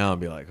from now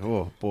and be like,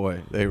 oh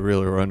boy, they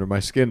really were under my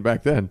skin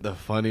back then. The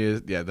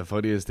funniest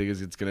thing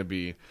is it's gonna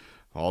be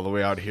all the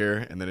way out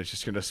here, and then it's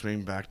just gonna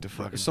swing back to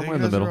fucking somewhere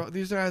in the middle.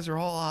 These guys are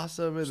all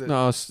awesome.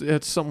 No,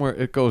 it's somewhere.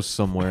 It goes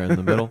somewhere in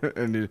the middle.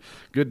 And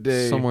good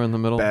day, somewhere in the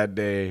middle. Bad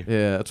day.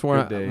 Yeah, it's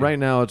where right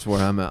now. It's where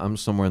I'm at. I'm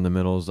somewhere in the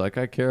middle. It's like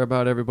I care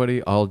about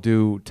everybody. I'll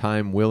do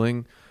time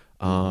willing,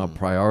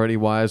 priority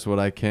wise, what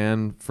I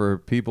can for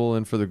people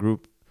and for the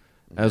group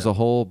as a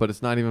whole. But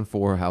it's not even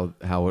for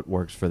how it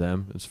works for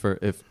them. It's for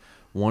if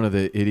one of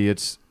the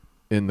idiots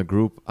in the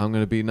group, I'm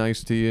gonna be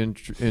nice to you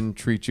and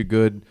treat you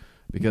good.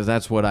 Because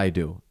that's what I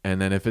do, and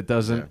then if it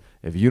doesn't,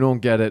 if you don't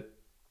get it,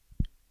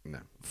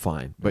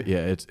 fine. But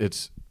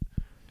it's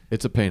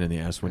a pain in the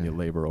ass when you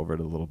labor over it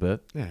a little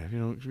bit. Yeah, if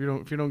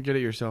you don't get it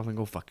yourself, then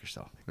go fuck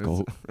yourself.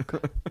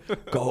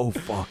 Go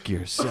fuck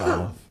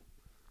yourself.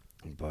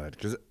 But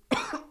because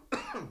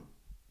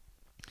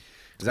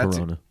that's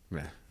Corona.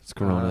 It's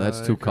Corona.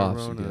 That's two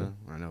coughs. Again.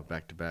 I know,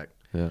 back to back.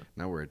 Yeah.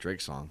 Now we're a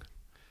Drake song.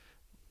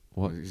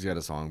 What? He's got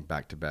a song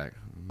back to back.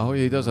 Oh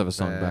yeah, he does have a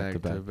song back to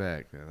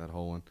back. Yeah, that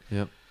whole one.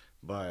 Yep.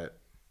 But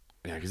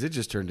yeah, because it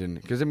just turned in.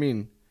 Because I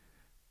mean,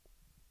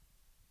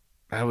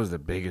 that was the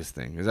biggest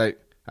thing. Because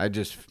I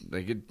just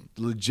like it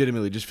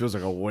legitimately just feels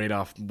like a weight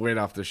off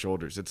the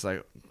shoulders. It's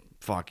like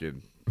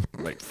fucking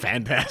like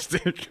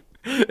fantastic.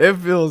 It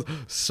feels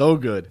so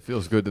good. It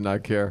feels good to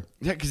not care.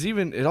 Yeah, because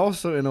even it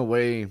also in a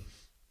way,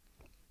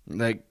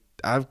 like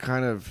I've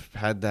kind of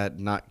had that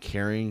not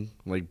caring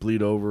like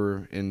bleed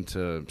over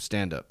into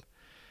stand up,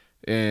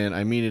 and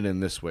I mean it in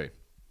this way.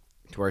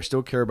 To where I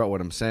still care about what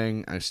I'm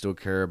saying, I still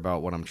care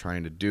about what I'm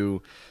trying to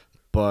do,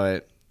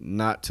 but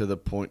not to the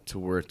point to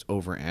where it's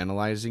over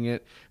analyzing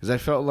it. Because I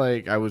felt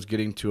like I was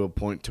getting to a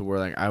point to where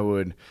like I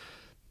would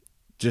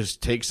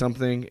just take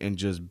something and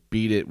just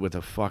beat it with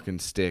a fucking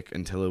stick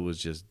until it was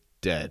just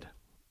dead,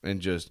 and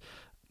just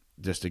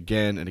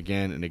again and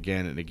again and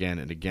again and again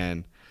and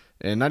again.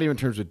 And not even in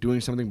terms of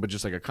doing something, but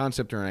just like a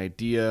concept or an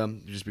idea,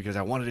 just because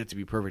I wanted it to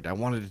be perfect. I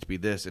wanted it to be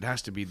this. It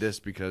has to be this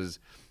because,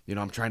 you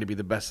know, I'm trying to be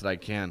the best that I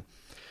can.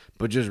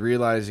 But just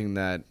realizing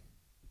that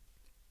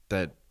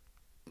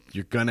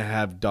you're going to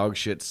have dog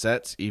shit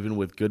sets, even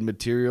with good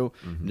material.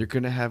 Mm-hmm. You're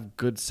going to have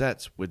good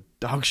sets with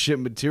dog shit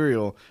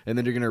material. And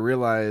then you're going to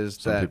realize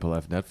Some people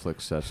have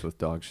Netflix sets with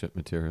dog shit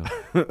material.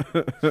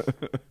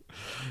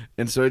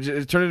 And so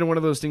it turned into one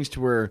of those things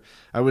to where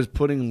I was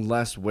putting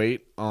less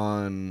weight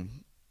on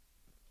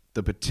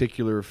the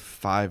particular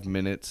 5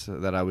 minutes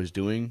that I was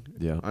doing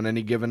on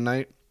any given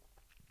night.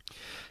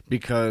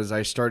 Because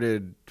I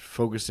started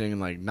focusing and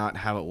like not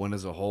how it went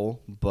as a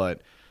whole,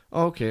 but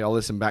okay, I'll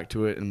listen back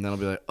to it and then I'll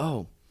be like,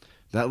 oh,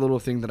 that little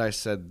thing that I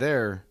said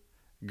there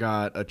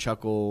got a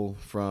chuckle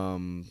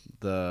from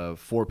the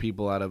 4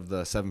 people out of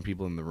the 7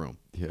 people in the room.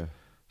 Yeah.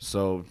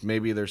 So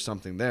maybe there's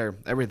something there.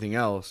 Everything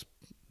else,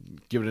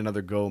 give it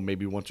another go,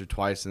 maybe once or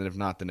twice, and then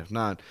if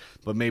not.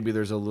 But maybe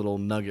there's a little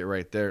nugget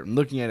right there. I'm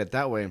looking at it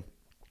that way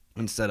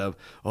instead of,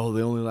 oh,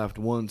 they only laughed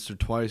once or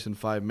twice in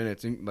 5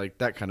 minutes, like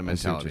that kind of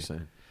mentality. I see what you're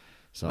saying.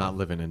 So, not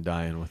living and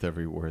dying with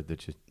every word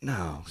that you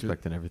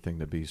expecting everything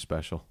to be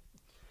special.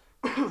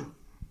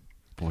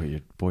 Boy,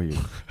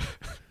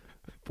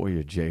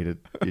 you're jaded.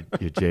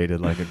 You're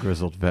jaded like a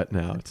grizzled vet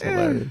now. It's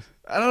hilarious.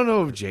 I don't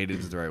know if jaded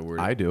is the right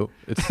word. I do.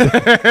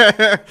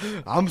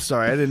 I'm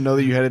sorry. I didn't know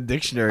that you had a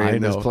dictionary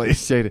in this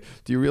place. Jaded.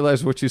 Do you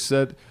realize what you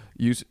said?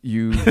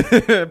 You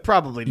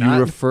probably not.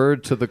 You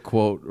referred to the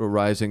quote, "A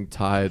rising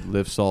tide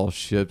lifts all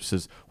ships."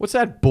 As what's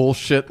that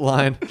bullshit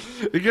line?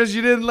 Because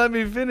you didn't let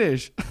me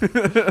finish.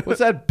 What's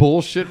that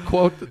bullshit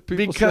quote that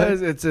people say?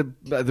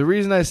 The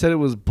reason I said it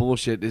was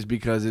bullshit is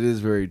because it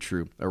is very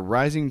true. A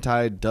rising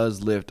tide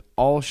does lift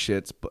all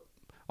shits, but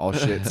all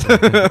shits.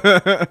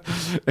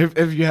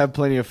 if you have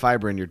plenty of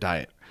fiber in your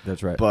diet.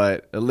 That's right.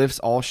 But it lifts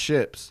all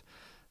ships,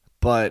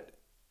 but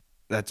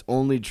that's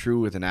only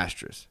true with an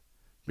asterisk.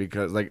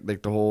 Because like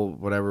the whole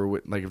whatever,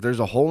 like if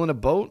there's a hole in a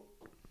boat,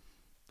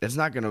 it's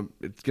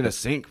gonna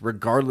sink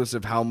regardless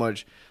of how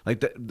much. Like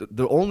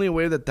the only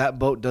way that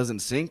boat doesn't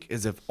sink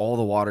is if all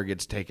the water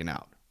gets taken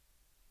out.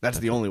 That's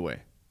the only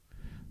way.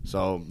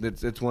 So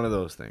it's one of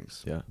those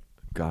things. Yeah.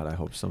 God, I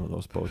hope some of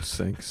those boats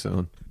sink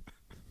soon.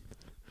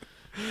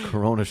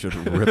 Corona should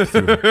rip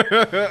through.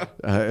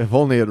 If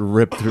only it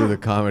ripped through the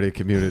comedy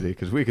community,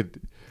 because we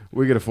could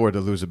afford to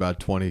lose about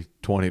 20 to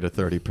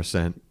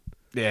 30%.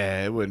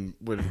 Yeah, it wouldn't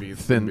be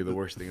the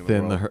worst thing in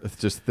the world.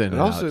 Just thin. And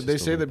also, they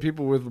say that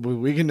people with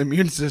weakened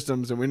immune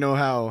systems, and we know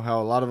how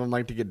a lot of them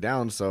like to get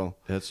down. So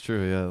that's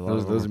true. Yeah,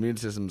 those immune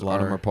systems. A lot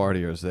of them are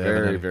partiers. They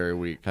very very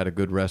weak. Had a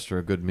good rest or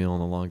a good meal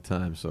in a long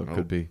time, so it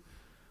could be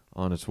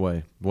on its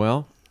way.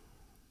 Well,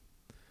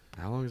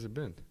 how long has it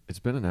been? It's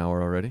been an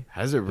hour already.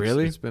 Has it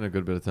really? It's been a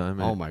good bit of time.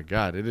 Oh my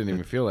God, it didn't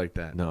even feel like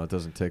that. No, it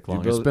doesn't take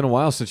long. It's been a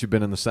while since you've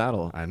been in the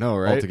saddle. I know,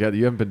 right? Altogether,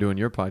 you haven't been doing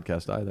your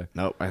podcast either.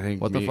 Nope. I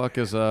think the fuck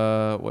is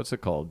what's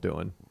it called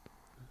doing?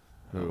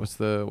 Who? What's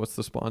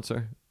the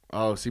sponsor?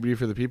 Oh, CBD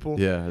for the People?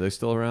 Yeah, are they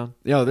still around?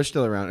 Yeah, they're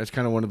still around. It's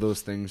kind of one of those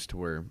things to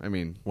where, I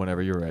mean,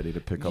 whenever you're ready to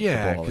pick up the ball.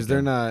 Yeah, because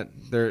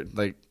they're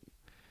like.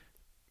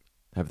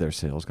 Have their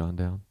sales gone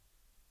down?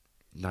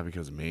 Not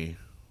because of me.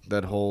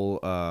 That whole.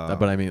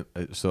 But I mean,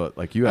 so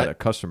like you had a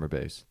customer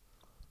base.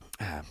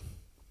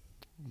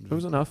 It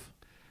was enough.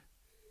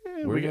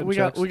 We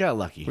got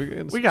lucky.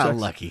 We got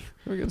lucky.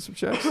 We're getting some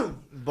checks.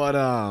 But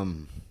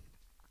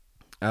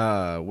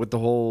with the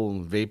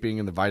whole vaping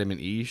and the vitamin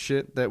E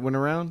shit that went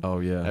around,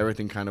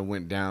 everything kind of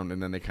went down,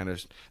 and then they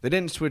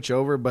didn't switch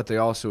over, but they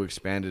also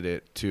expanded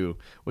it to,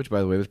 which,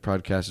 by the way, this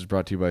podcast is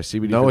brought to you by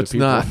CBD. No, for it's the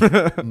people.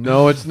 not.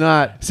 No, it's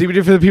not.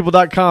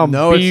 CBDforthepeople.com.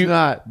 No, it's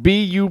not.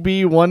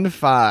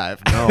 BUB15.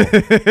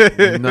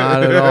 No,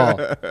 not at all.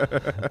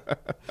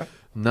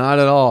 Not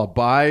at all.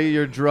 Buy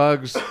your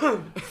drugs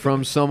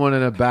from someone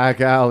in a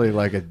back alley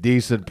like a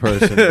decent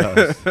person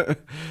does.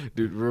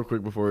 Dude, real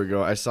quick before we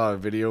go, I saw a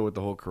video with the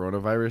whole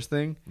coronavirus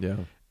thing. Yeah.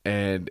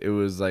 And it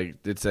was like,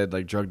 it said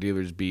like drug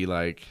dealers be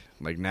like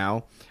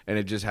now. And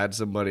it just had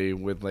somebody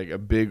with like a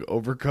big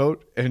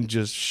overcoat and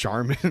just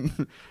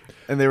Charmin.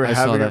 And they were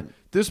having that.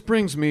 This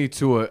brings me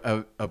to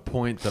a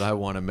point that I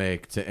want to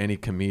make to any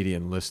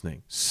comedian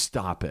listening.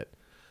 Stop it.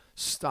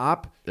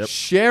 Stop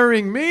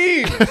sharing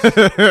memes.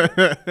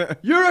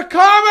 You're a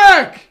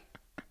comic.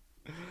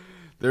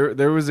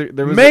 There was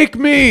make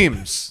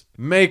memes.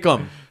 Make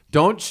them.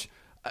 Don't.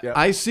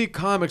 I see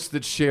comics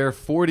that share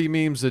 40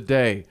 memes a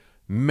day.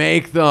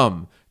 Make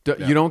them.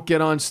 You don't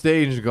get on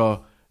stage and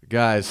go,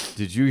 guys,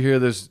 did you hear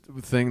this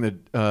thing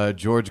that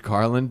George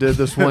Carlin did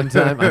this one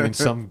time? I mean,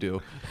 some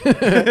do.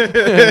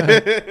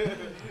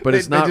 But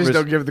it's not. They just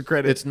don't give the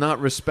credit. It's not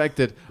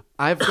respected.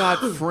 I've got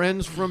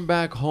friends from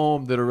back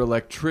home that are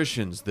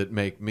electricians that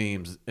make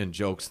memes and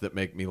jokes that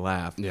make me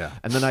laugh. Yeah.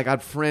 And then I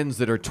got friends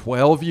that are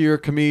 12-year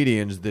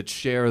comedians that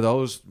share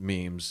those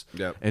memes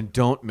and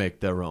don't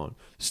make their own.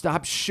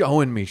 Stop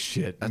showing me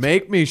shit.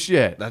 Make me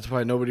shit. That's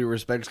why nobody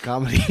respects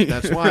comedy.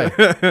 That's why.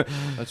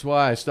 That's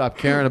why I stopped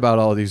caring about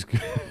all these.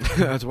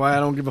 That's why I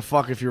don't give a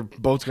fuck if your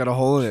boat's got a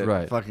hole in it.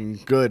 Right.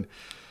 Fucking good.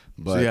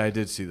 But, so yeah, I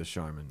did see the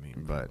Charmin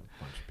meme. But a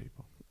bunch of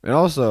people. And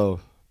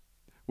also,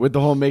 with the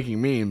whole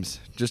making memes,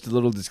 just a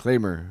little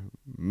disclaimer: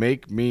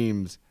 make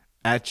memes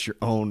at your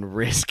own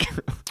risk.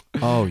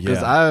 Oh yeah,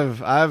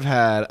 because I've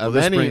had a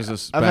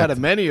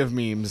many of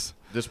memes.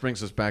 This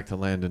brings us back to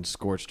Landyn's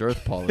scorched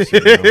earth policy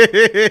now.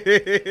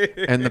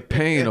 And the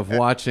pain of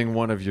watching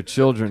one of your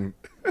children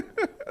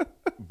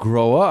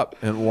grow up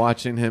and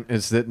watching him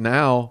is that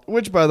now.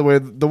 Which, by the way,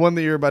 the one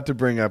that you're about to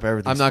bring up,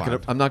 everything's fine.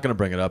 I'm not gonna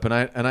bring it up, and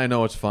I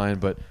know it's fine,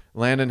 but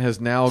Landyn has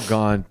now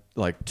gone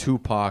like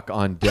Tupac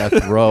on death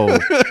row.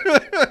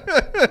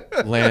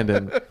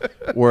 Landyn,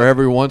 where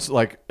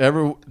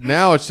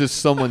now it's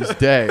just someone's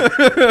day.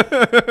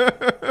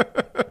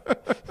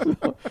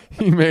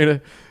 He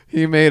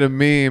made a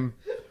meme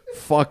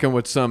fucking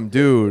with some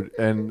dude,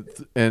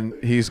 and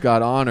he's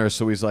got honor,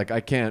 so he's like,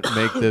 I can't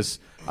make this.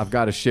 I've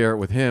got to share it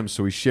with him.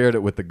 So he shared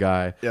it with the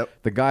guy. Yep.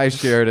 The guy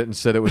shared it and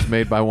said it was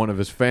made by one of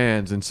his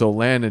fans, and so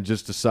Landyn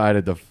just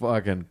decided to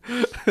fucking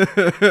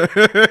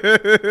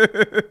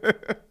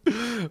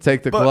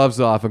take the gloves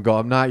off and go,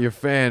 I'm not your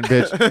fan,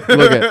 bitch.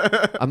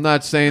 Look I'm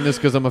not saying this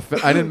because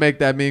I didn't make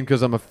that meme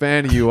because I'm a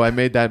fan of you. I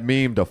made that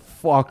meme to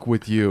fuck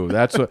with you.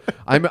 That's what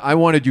I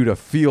wanted you to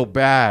feel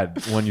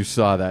bad when you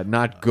saw that.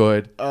 Not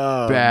good.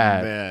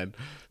 Bad. Man.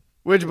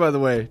 Which, by the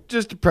way,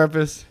 just to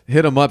preface,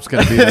 Hit 'em up's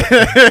gonna be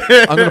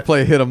that. I'm gonna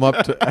play Hit 'em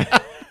up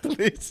to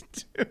please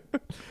do.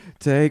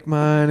 Take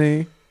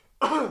money.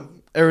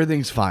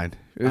 Everything's fine.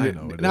 I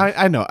know it is.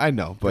 I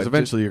know. But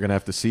eventually you're gonna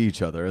have to see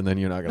each other, and then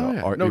you're not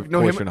gonna argue. Of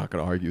course, you're not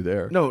gonna argue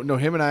there. No.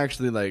 Him and I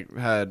actually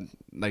had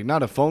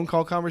not a phone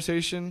call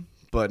conversation,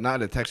 but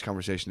not a text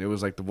conversation. It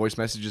was like the voice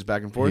messages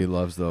back and forth. He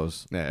loves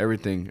those. Yeah,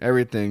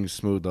 everything's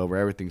smoothed over.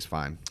 Everything's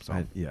fine.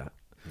 So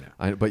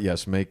But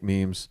yes, make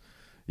memes.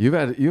 You've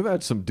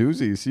had some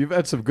doozies. You've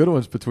had some good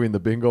ones between the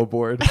bingo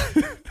board.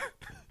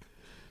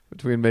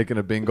 Between making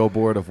a bingo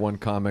board of one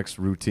comic's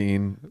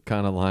routine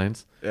kind of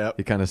lines. Yep.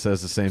 He kind of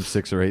says the same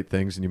 6 or 8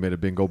 things, and you made a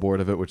bingo board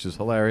of it, which is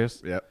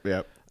hilarious.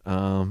 Yep.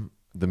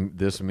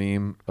 This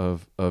meme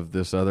of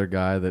this other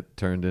guy that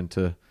turned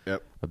into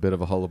a bit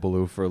of a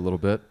hullabaloo for a little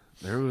bit.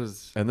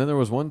 And then there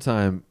was one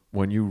time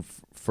when you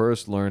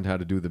first learned how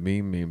to do the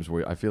memes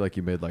where I feel like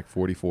you made like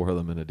 44 of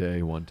them in a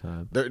day one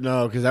time.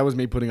 No, because that was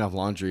me putting off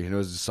laundry, and it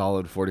was a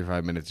solid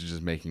 45 minutes of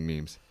just making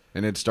memes.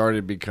 And it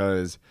started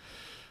because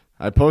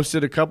I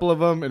posted a couple of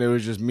them, and it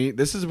was just me.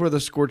 This is where the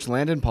Scorched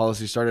Landyn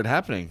policy started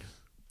happening.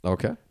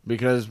 Okay.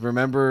 Because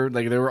remember,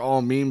 they were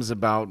all memes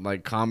about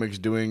comics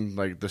doing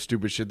the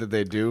stupid shit that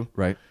they do.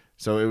 Right.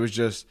 So it was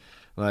just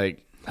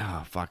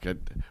fuck it.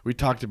 We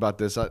talked about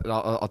this.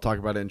 I'll talk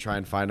about it and try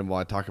and find them while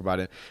I talk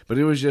about it. But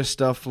it was just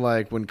stuff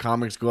like when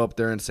comics go up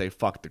there and say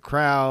 "fuck the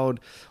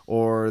crowd,"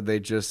 or they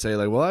just say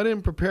 "well, I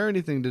didn't prepare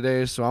anything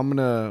today, so I'm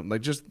gonna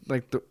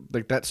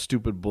that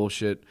stupid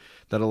bullshit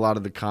that a lot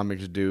of the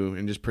comics do,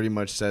 and just pretty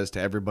much says to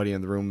everybody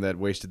in the room that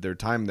wasted their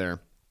time there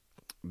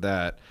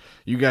that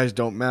you guys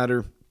don't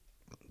matter.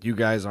 You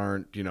guys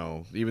aren't,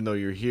 even though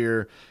you're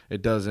here,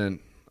 it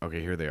doesn't. Okay,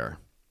 here they are.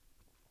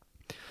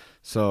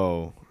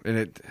 So,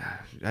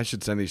 I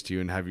should send these to you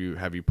and have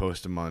you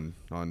post them on.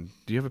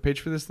 Do you have a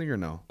page for this thing or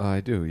no? I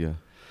do, yeah.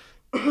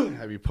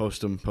 Have you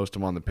post them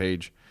on the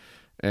page,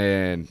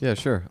 and yeah,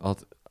 sure.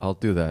 I'll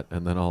do that,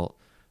 and then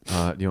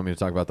Do you want me to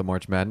talk about the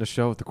March Madness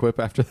show with the quip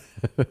after?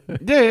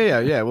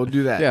 Yeah. We'll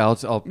do that. Yeah, I'll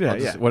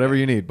just whatever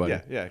you need, buddy.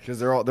 Yeah. Because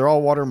they're all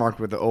watermarked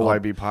with the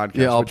OYB podcast.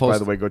 Yeah, which, by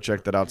the way, go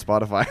check that out,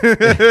 Spotify.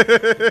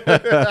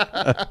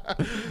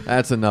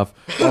 That's enough.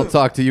 I'll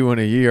talk to you in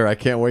a year. I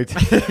can't wait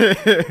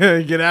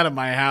to get out of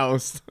my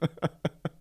house.